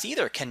our labs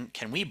either. Can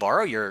we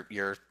borrow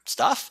your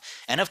stuff?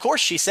 And of course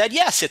she said,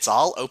 yes, it's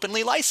all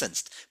openly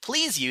licensed.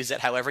 Please use it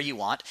however you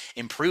want.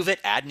 Improve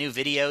it, add new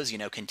videos,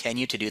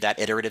 continue to do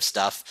that iterative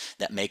stuff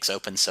that makes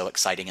open so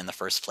exciting in the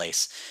first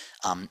place.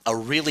 A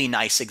really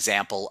nice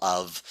example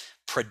of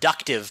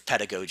productive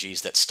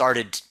pedagogies that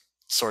started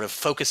sort of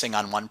focusing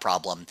on one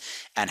problem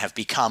and have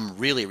become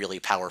really, really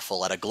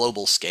powerful at a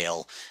global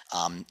scale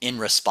in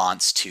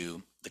response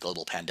to the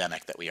global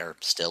pandemic that we are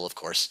still, of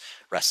course,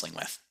 wrestling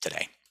with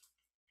today.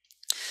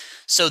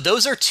 So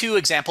those are two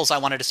examples I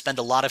wanted to spend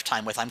a lot of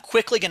time with. I'm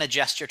quickly going to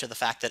gesture to the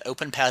fact that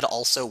OpenPed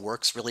also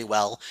works really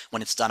well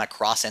when it's done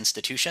across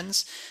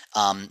institutions.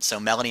 So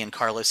Melanie and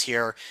Carlos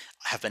here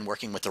have been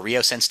working with the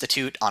Rios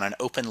Institute on an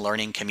open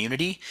learning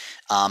community.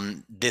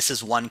 This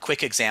is one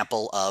quick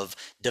example of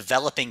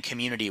developing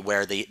community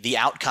where the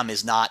outcome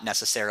is not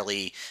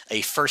necessarily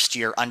a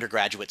first-year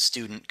undergraduate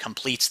student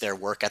completes their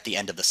work at the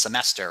end of the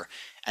semester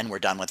and we're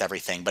done with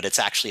everything, but it's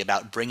actually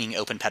about bringing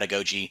open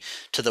pedagogy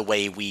to the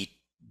way we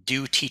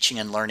do teaching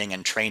and learning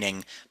and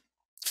training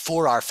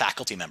for our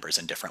faculty members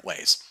in different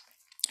ways.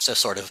 So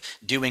sort of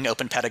doing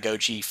open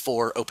pedagogy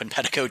for open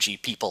pedagogy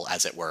people,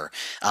 as it were.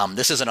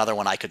 This is another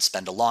one I could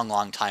spend a long,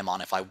 long time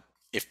on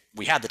if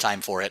we had the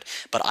time for it,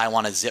 but I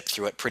want to zip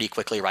through it pretty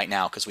quickly right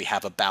now because we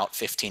have about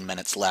 15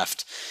 minutes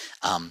left.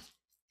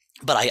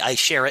 But I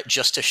share it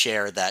just to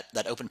share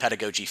that open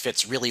pedagogy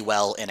fits really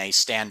well in a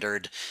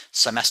standard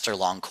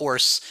semester-long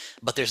course,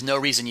 but there's no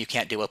reason you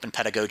can't do open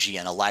pedagogy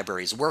in a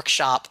libraries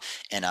workshop,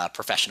 in a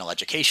professional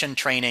education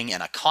training,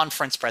 in a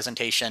conference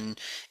presentation,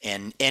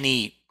 in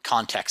any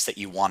context that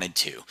you wanted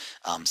to.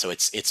 So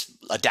it's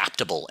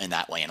adaptable in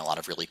that way in a lot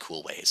of really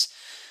cool ways.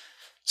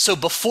 So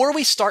before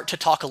we start to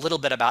talk a little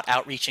bit about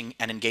outreaching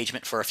and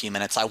engagement for a few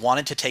minutes, I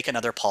wanted to take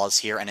another pause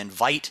here and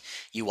invite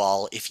you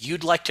all, if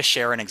you'd like to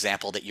share an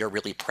example that you're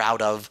really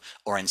proud of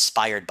or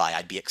inspired by,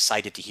 I'd be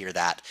excited to hear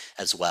that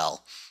as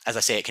well. As I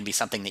say, it can be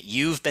something that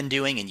you've been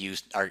doing and you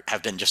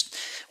have been just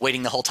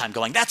waiting the whole time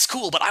going, that's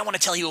cool, but I want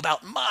to tell you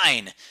about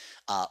mine.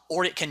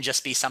 Or it can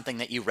just be something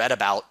that you read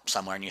about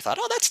somewhere and you thought,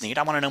 oh, that's neat,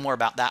 I want to know more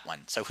about that one.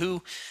 So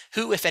who,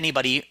 if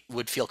anybody,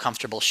 would feel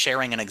comfortable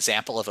sharing an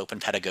example of open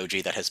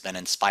pedagogy that has been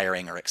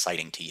inspiring or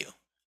exciting to you?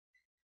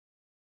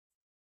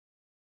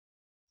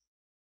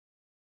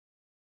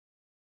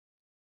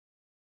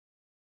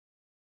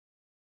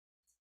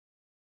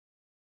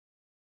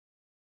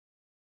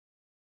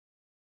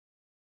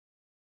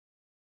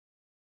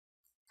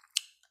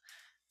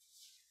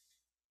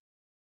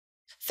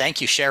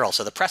 Thank you, Cheryl.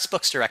 So the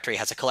Pressbooks directory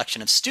has a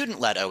collection of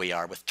student-led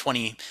OER with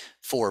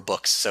 24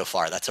 books so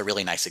far. That's a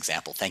really nice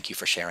example. Thank you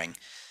for sharing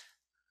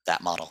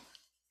that model.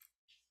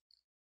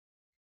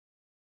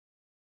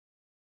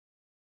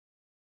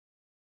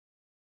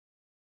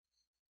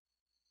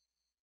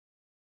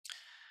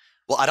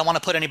 Well, I don't want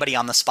to put anybody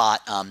on the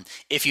spot.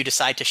 If you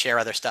decide to share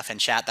other stuff in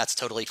chat, that's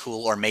totally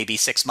cool. Or maybe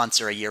 6 months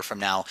or a year from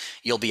now,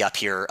 you'll be up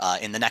here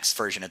in the next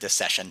version of this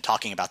session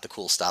talking about the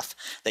cool stuff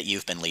that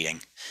you've been leading.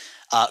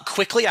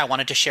 Quickly, I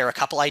wanted to share a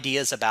couple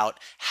ideas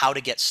about how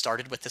to get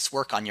started with this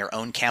work on your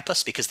own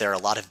campus because there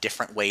are a lot of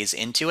different ways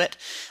into it.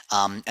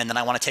 And then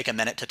I want to take a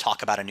minute to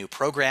talk about a new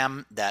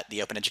program that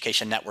the Open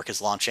Education Network is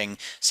launching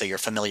so you're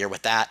familiar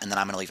with that. And then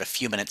I'm going to leave a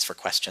few minutes for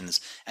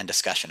questions and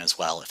discussion as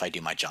well if I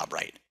do my job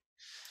right.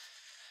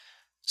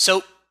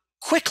 So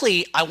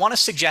quickly, I want to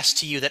suggest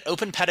to you that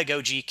open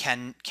pedagogy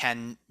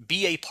can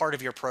be a part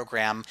of your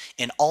program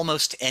in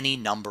almost any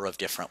number of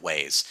different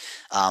ways.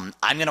 I'm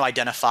going to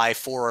identify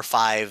 4 or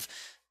 5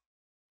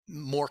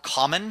 more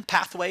common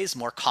pathways,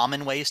 more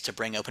common ways to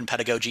bring open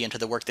pedagogy into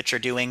the work that you're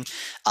doing,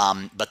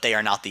 but they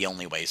are not the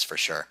only ways for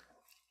sure.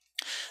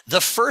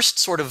 The first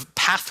sort of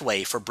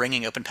pathway for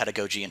bringing open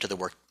pedagogy into the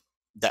work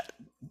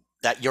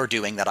that you're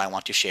doing that I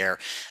want to share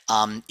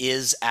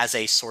is as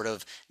a sort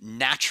of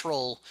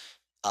natural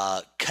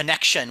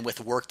connection with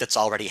work that's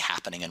already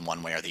happening in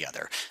one way or the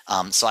other.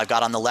 So I've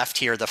got on the left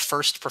here the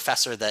first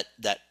professor that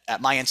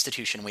at my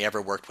institution we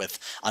ever worked with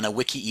on a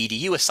Wiki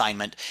EDU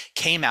assignment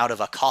came out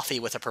of a coffee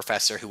with a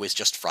professor who was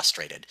just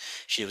frustrated.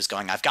 She was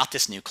going, I've got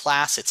this new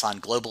class, it's on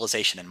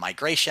globalization and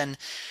migration.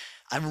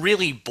 I'm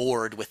really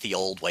bored with the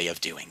old way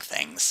of doing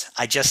things.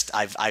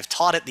 I've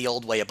taught it the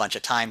old way a bunch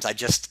of times. I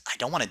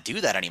don't want to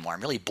do that anymore. I'm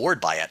really bored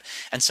by it.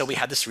 And so we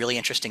had this really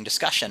interesting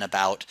discussion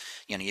about,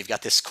 you've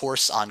got this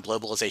course on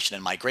globalization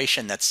and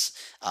migration this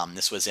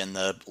was in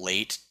the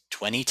late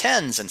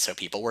 2010s. And so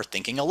people were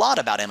thinking a lot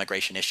about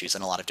immigration issues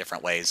in a lot of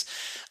different ways.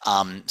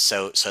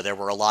 So there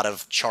were a lot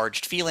of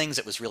charged feelings.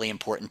 It was really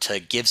important to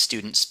give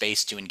students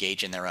space to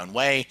engage in their own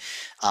way.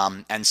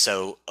 And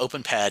so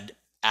OpenPed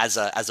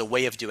as a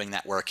way of doing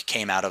that work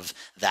came out of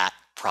that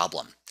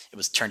problem. It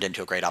was turned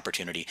into a great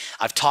opportunity.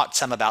 I've talked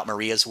some about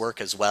Maria's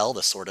work as well,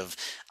 the sort of,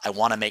 I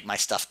want to make my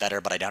stuff better,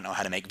 but I don't know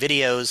how to make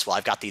videos. Well,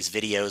 I've got these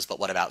videos, but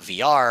what about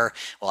VR?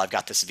 Well, I've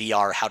got this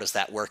VR. How does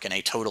that work in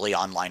a totally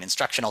online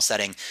instructional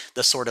setting?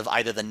 The sort of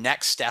either the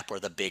next step or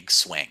the big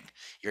swing.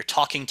 You're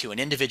talking to an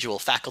individual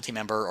faculty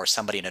member or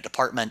somebody in a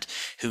department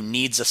who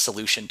needs a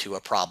solution to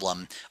a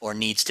problem or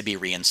needs to be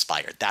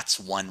re-inspired. That's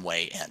one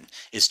way in,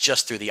 is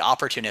just through the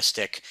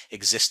opportunistic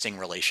existing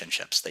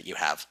relationships that you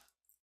have.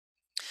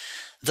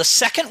 The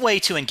second way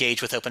to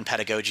engage with open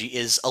pedagogy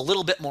is a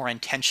little bit more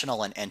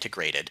intentional and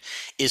integrated,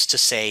 is to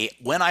say,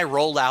 when I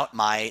roll out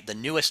the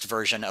newest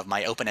version of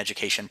my open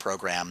education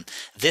program,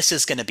 this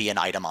is going to be an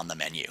item on the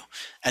menu.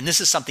 And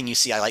this is something you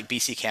see, I like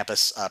BC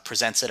Campus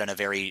presents it in a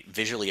very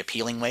visually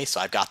appealing way,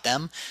 so I've got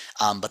them.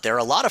 But there are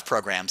a lot of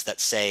programs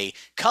that say,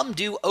 come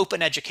do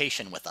open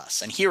education with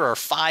us. And here are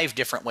 5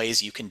 different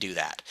ways you can do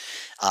that.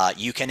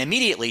 You can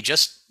immediately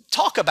just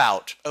talk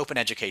about open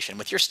education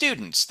with your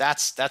students.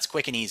 That's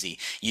quick and easy.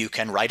 You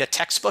can write a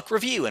textbook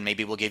review, and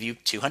maybe we'll give you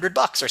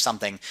 $200 or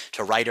something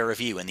to write a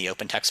review in the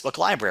open textbook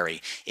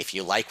library. If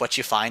you like what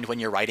you find when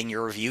you're writing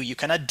your review, you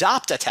can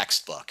adopt a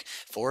textbook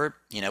for,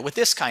 with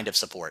this kind of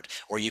support,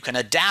 or you can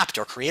adapt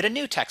or create a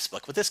new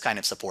textbook with this kind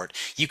of support.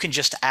 You can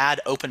just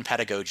add open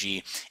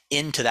pedagogy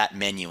into that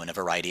menu in a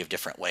variety of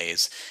different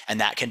ways. And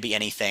that can be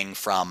anything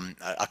from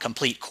a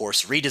complete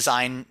course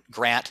redesign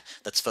grant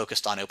that's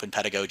focused on open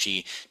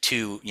pedagogy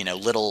to,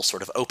 little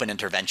sort of open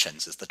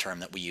interventions is the term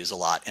that we use a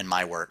lot in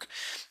my work.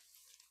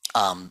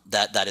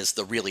 That is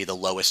really the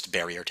lowest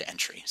barrier to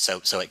entry. So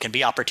it can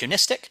be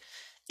opportunistic,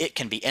 it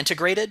can be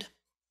integrated.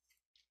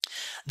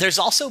 There's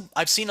also,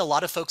 I've seen a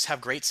lot of folks have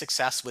great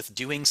success with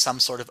doing some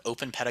sort of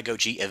open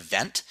pedagogy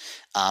event.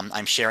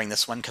 I'm sharing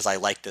this one because I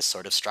like this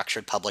sort of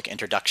structured public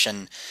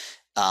introduction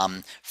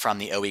from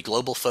the OE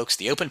Global folks,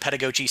 the Open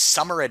Pedagogy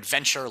Summer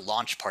Adventure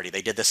Launch Party.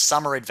 They did this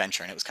summer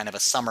adventure, and it was kind of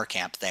a summer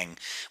camp thing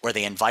where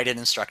they invited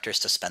instructors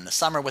to spend the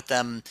summer with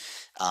them,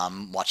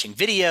 watching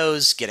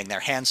videos, getting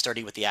their hands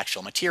dirty with the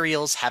actual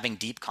materials, having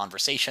deep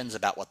conversations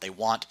about what they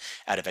want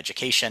out of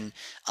education.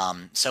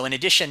 So in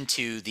addition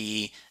to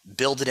the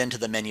build it into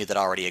the menu that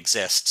already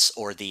exists,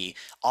 or the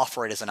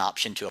offer it as an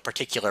option to a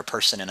particular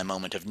person in a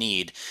moment of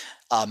need,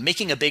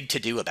 making a big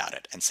to-do about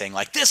it and saying,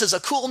 like, this is a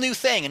cool new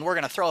thing and we're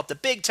going to throw up the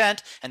big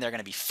tent and there are going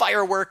to be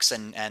fireworks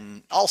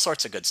and all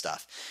sorts of good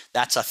stuff.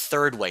 That's a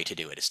third way to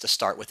do it, is to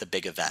start with a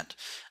big event.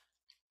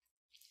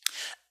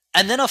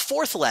 And then a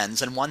fourth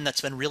lens, and one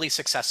that's been really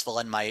successful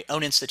in my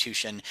own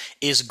institution,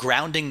 is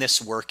grounding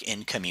this work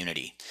in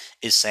community,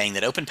 is saying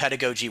that open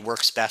pedagogy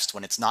works best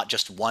when it's not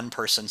just one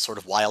person sort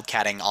of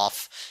wildcatting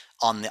off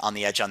on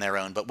the edge on their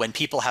own, but when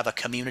people have a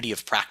community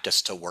of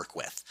practice to work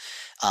with.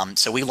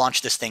 So we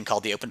launched this thing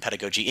called the Open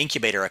Pedagogy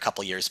Incubator a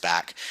couple years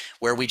back,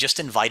 where we just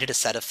invited a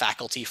set of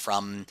faculty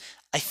from,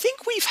 I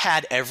think we've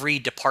had every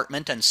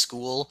department and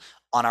school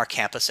on our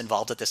campus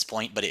involved at this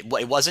point, but it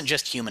wasn't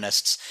just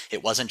humanists,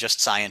 it wasn't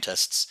just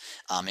scientists,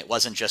 it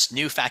wasn't just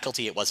new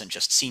faculty, it wasn't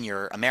just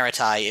senior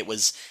emeriti, it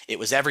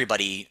was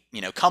everybody,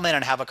 come in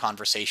and have a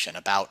conversation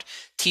about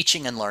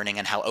teaching and learning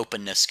and how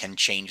openness can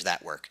change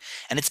that work.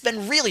 And it's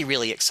been really,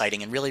 really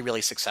exciting and really,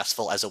 really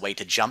successful as a way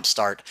to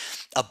jumpstart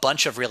a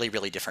bunch of really,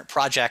 really different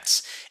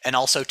projects, and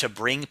also to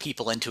bring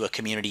people into a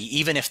community,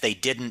 even if they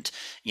didn't,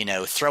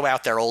 throw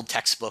out their old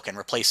textbook and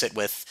replace it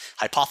with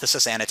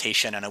hypothesis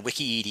annotation and a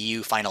wiki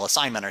edu final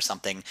assignment or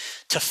something,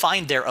 to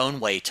find their own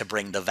way to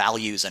bring the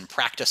values and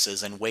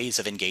practices and ways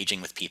of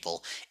engaging with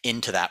people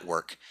into that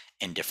work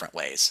in different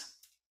ways.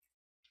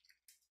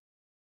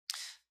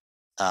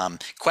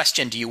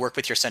 Question, do you work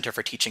with your Center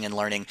for Teaching and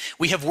Learning?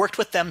 We have worked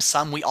with them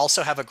some. We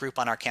also have a group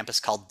on our campus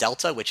called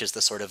Delta, which is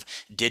the sort of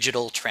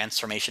digital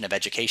transformation of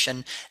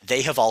education.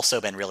 They have also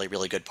been really,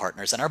 really good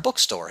partners, and our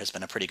bookstore has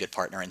been a pretty good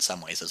partner in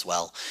some ways as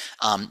well.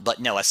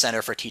 But no, a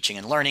Center for Teaching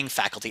and Learning,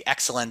 Faculty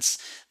Excellence,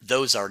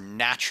 those are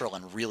natural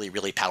and really,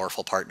 really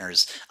powerful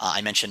partners.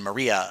 I mentioned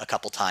Maria a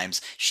couple times.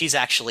 She's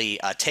actually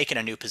taken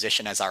a new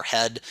position as our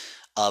head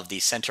of the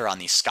Center on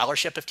the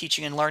Scholarship of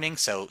Teaching and Learning.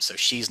 So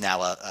she's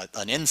now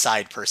an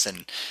inside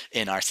person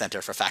in our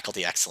Center for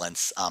Faculty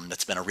Excellence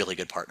that's been a really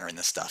good partner in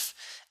this stuff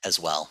as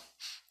well.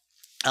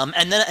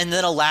 And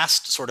then a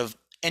last sort of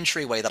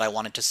entryway that I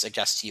wanted to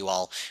suggest to you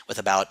all with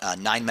about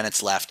 9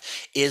 minutes left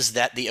is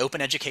that the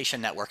Open Education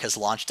Network has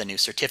launched a new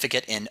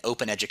certificate in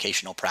open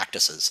educational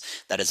practices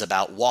that is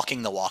about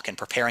walking the walk and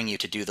preparing you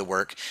to do the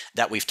work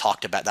that we've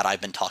talked about, that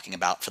I've been talking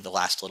about for the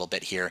last little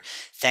bit here.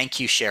 Thank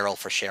you, Cheryl,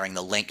 for sharing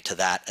the link to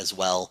that as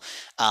well.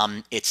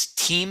 It's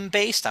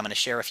team-based. I'm going to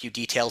share a few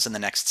details in the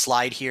next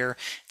slide here.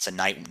 It's a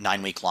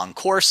 9-week-long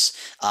course.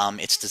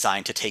 It's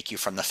designed to take you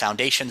from the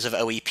foundations of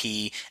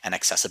OEP and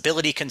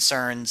accessibility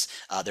concerns.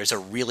 There's a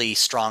really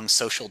strong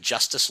social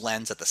justice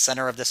lens at the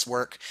center of this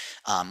work.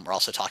 We're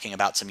also talking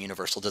about some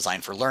universal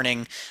design for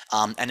learning,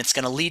 and it's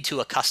going to lead to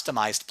a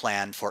customized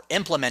plan for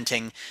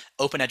implementing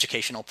open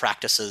educational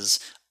practices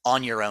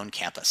on your own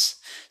campus.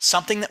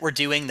 Something that we're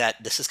doing,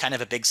 that this is kind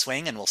of a big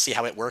swing, and we'll see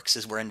how it works,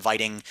 is we're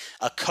inviting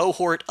a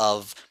cohort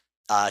of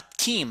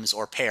teams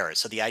or pairs.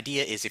 So the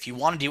idea is, if you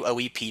want to do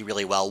OEP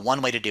really well,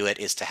 one way to do it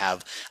is to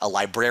have a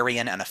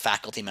librarian and a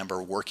faculty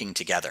member working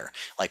together,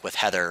 like with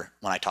Heather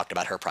when I talked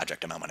about her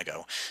project a moment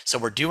ago. So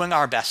we're doing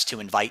our best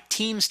to invite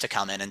teams to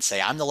come in and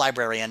say, I'm the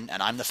librarian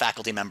and I'm the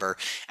faculty member,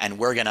 and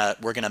we're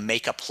gonna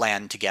make a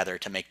plan together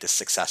to make this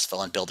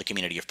successful and build a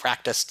community of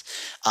practice.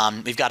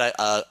 We've got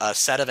a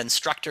set of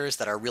instructors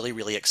that are really,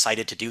 really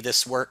excited to do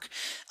this work.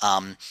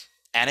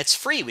 And it's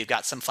free. We've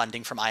got some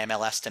funding from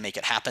IMLS to make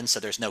it happen, so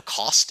there's no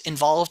cost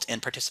involved in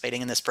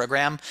participating in this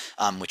program,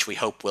 which we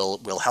hope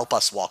will help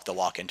us walk the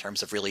walk in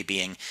terms of really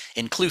being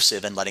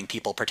inclusive and letting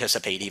people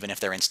participate even if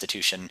their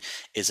institution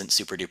isn't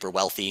super duper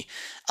wealthy.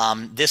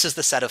 This is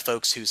the set of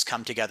folks who's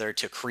come together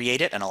to create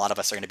it, and a lot of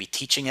us are going to be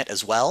teaching it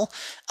as well.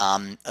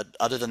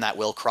 Other than that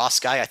Will Cross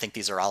guy, I think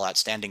these are all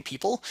outstanding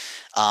people.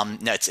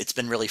 No, it's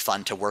been really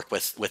fun to work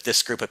with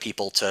this group of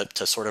people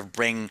to sort of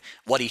bring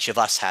what each of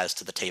us has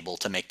to the table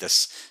to make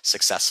this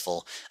successful.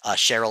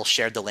 Cheryl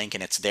shared the link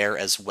and it's there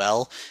as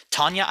well.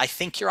 Tanya, I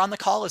think you're on the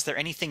call. Is there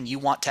anything you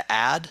want to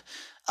add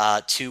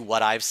to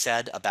what I've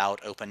said about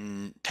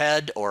Open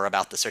Ped or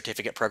about the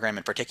certificate program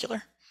in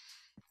particular?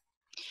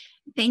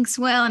 Thanks,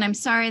 Will, and I'm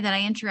sorry that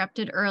I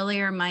interrupted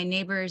earlier. My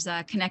neighbor's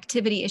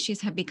connectivity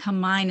issues have become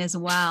mine as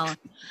well.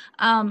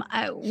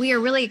 We are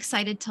really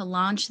excited to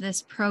launch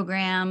this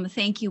program.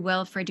 Thank you,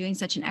 Will, for doing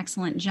such an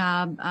excellent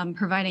job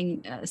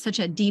providing such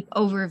a deep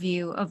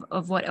overview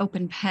of what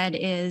Open Ped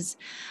is.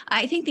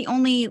 I think the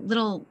only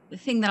little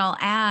thing that I'll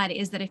add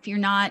is that if you're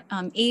not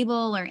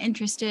able or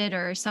interested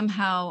or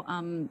somehow,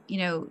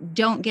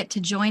 don't get to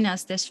join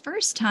us this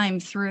first time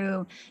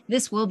through,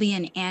 this will be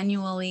an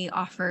annually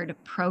offered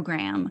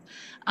program.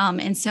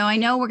 And so I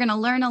know we're going to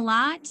learn a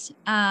lot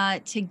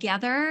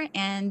together,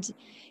 and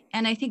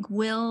I think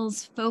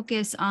Will's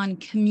focus on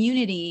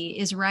community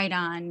is right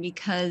on,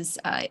 because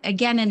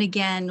again and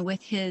again,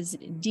 with his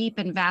deep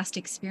and vast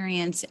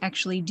experience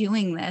actually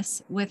doing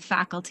this with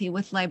faculty,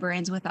 with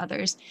librarians, with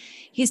others,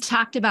 he's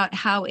talked about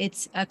how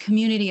it's a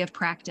community of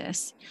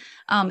practice.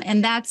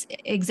 And that's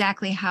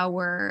exactly how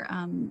we're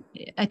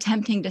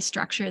attempting to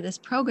structure this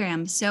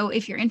program. So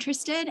if you're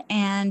interested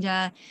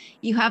and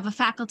you have a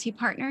faculty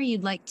partner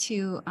you'd like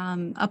to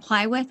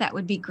apply with, that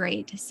would be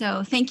great.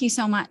 So thank you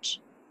so much.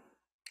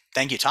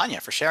 Thank you, Tanya,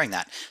 for sharing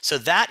that. So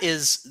that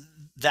is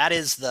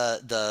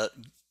the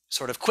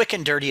sort of quick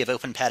and dirty of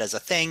Open Ped as a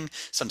thing,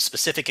 some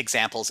specific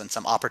examples and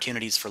some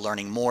opportunities for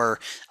learning more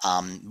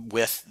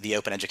with the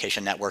Open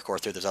Education Network or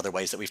through those other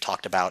ways that we've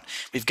talked about.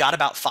 We've got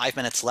about 5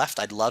 minutes left.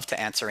 I'd love to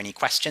answer any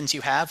questions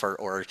you have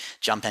or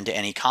jump into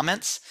any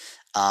comments.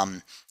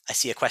 I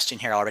see a question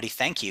here already.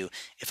 Thank you.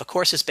 If a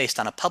course is based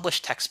on a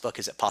published textbook,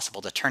 is it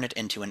possible to turn it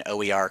into an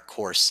OER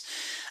course?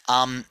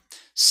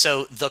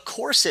 So the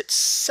course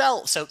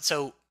itself,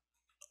 so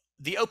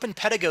the open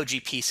pedagogy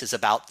piece is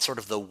about sort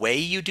of the way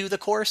you do the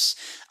course.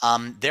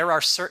 There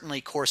are certainly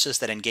courses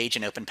that engage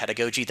in open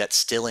pedagogy that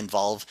still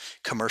involve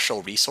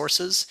commercial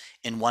resources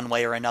in one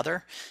way or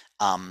another.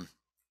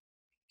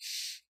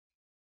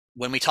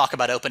 When we talk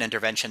about open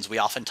interventions, we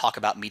often talk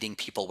about meeting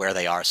people where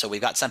they are. So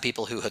we've got some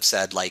people who have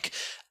said, like,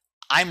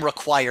 I'm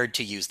required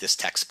to use this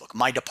textbook.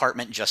 My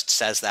department just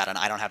says that, and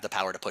I don't have the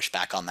power to push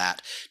back on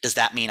that. Does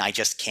that mean I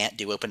just can't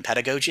do open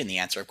pedagogy? And the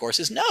answer, of course,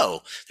 is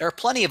no. There are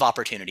plenty of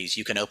opportunities.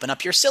 You can open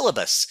up your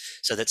syllabus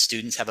so that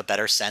students have a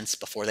better sense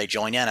before they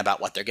join in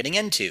about what they're getting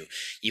into.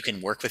 You can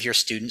work with your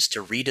students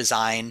to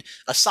redesign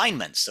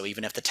assignments. So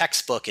even if the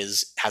textbook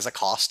has a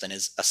cost and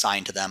is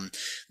assigned to them,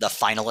 the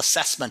final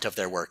assessment of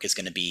their work is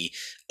going to be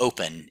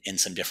open in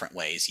some different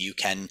ways. You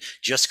can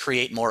just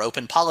create more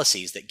open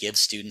policies that give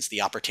students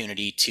the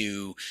opportunity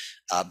to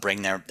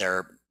bring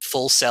their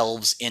full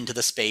selves into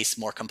the space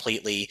more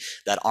completely,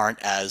 that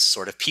aren't as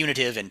sort of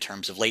punitive in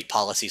terms of late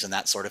policies and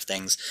that sort of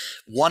things.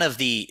 One of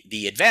the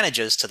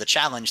advantages to the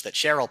challenge that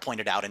Cheryl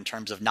pointed out in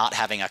terms of not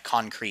having a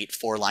concrete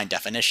 4-line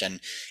definition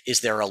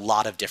is there are a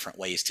lot of different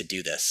ways to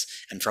do this.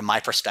 And from my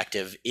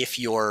perspective, if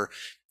you're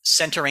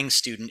centering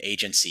student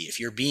agency, if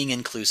you're being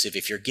inclusive,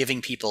 if you're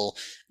giving people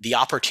the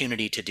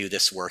opportunity to do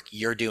this work,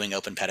 you're doing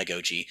open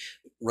pedagogy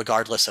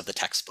regardless of the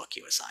textbook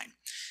you assign.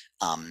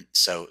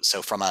 So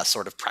from a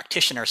sort of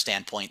practitioner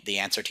standpoint, the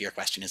answer to your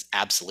question is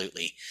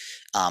absolutely.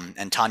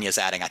 And Tanya's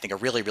adding, I think, a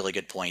really, really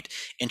good point.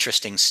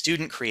 Interesting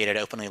student-created,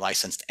 openly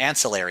licensed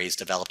ancillaries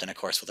developed in a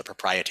course with a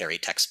proprietary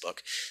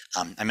textbook.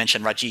 I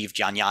mentioned Rajiv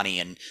Janyani,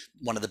 and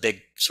one of the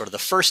big, sort of the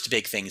first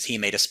big things he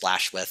made a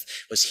splash with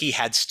was he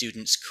had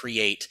students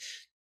create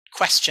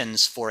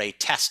questions for a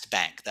test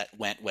bank that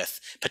went with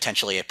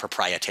potentially a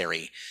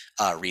proprietary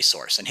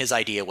resource. And his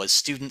idea was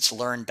students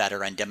learn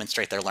better and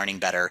demonstrate their learning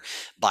better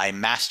by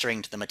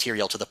mastering the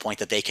material to the point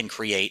that they can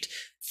create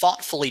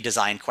thoughtfully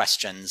designed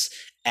questions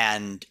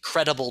and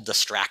credible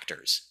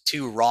distractors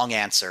to wrong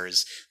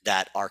answers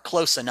that are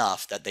close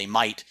enough that they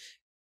might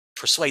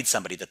persuade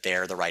somebody that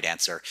they're the right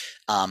answer.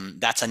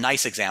 That's a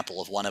nice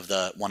example of one of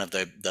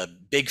the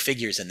big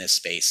figures in this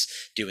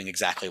space doing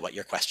exactly what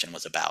your question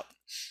was about.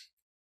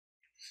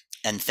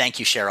 And thank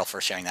you, Cheryl, for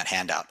sharing that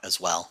handout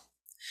as well.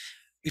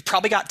 We've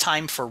probably got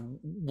time for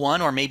one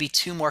or maybe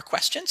two more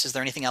questions. Is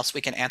there anything else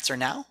we can answer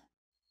now?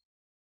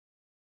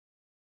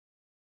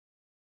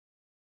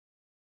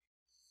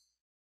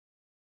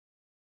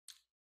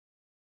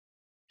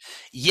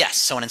 Yes,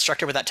 so an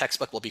instructor with that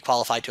textbook will be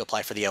qualified to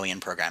apply for the OEN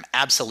program.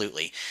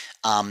 Absolutely.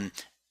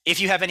 If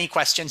you have any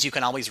questions, you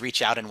can always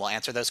reach out and we'll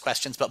answer those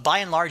questions. But by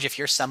and large, if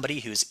you're somebody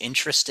who's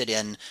interested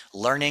in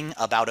learning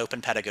about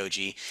open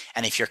pedagogy,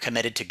 and if you're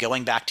committed to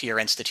going back to your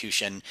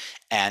institution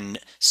and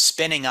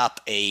spinning up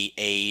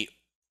a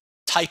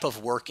type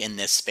of work in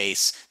this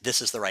space,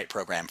 this is the right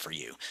program for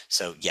you.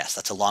 So yes,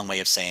 that's a long way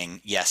of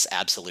saying yes,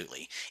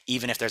 absolutely.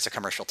 Even if there's a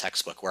commercial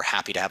textbook, we're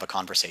happy to have a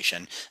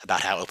conversation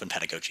about how open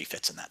pedagogy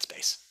fits in that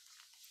space.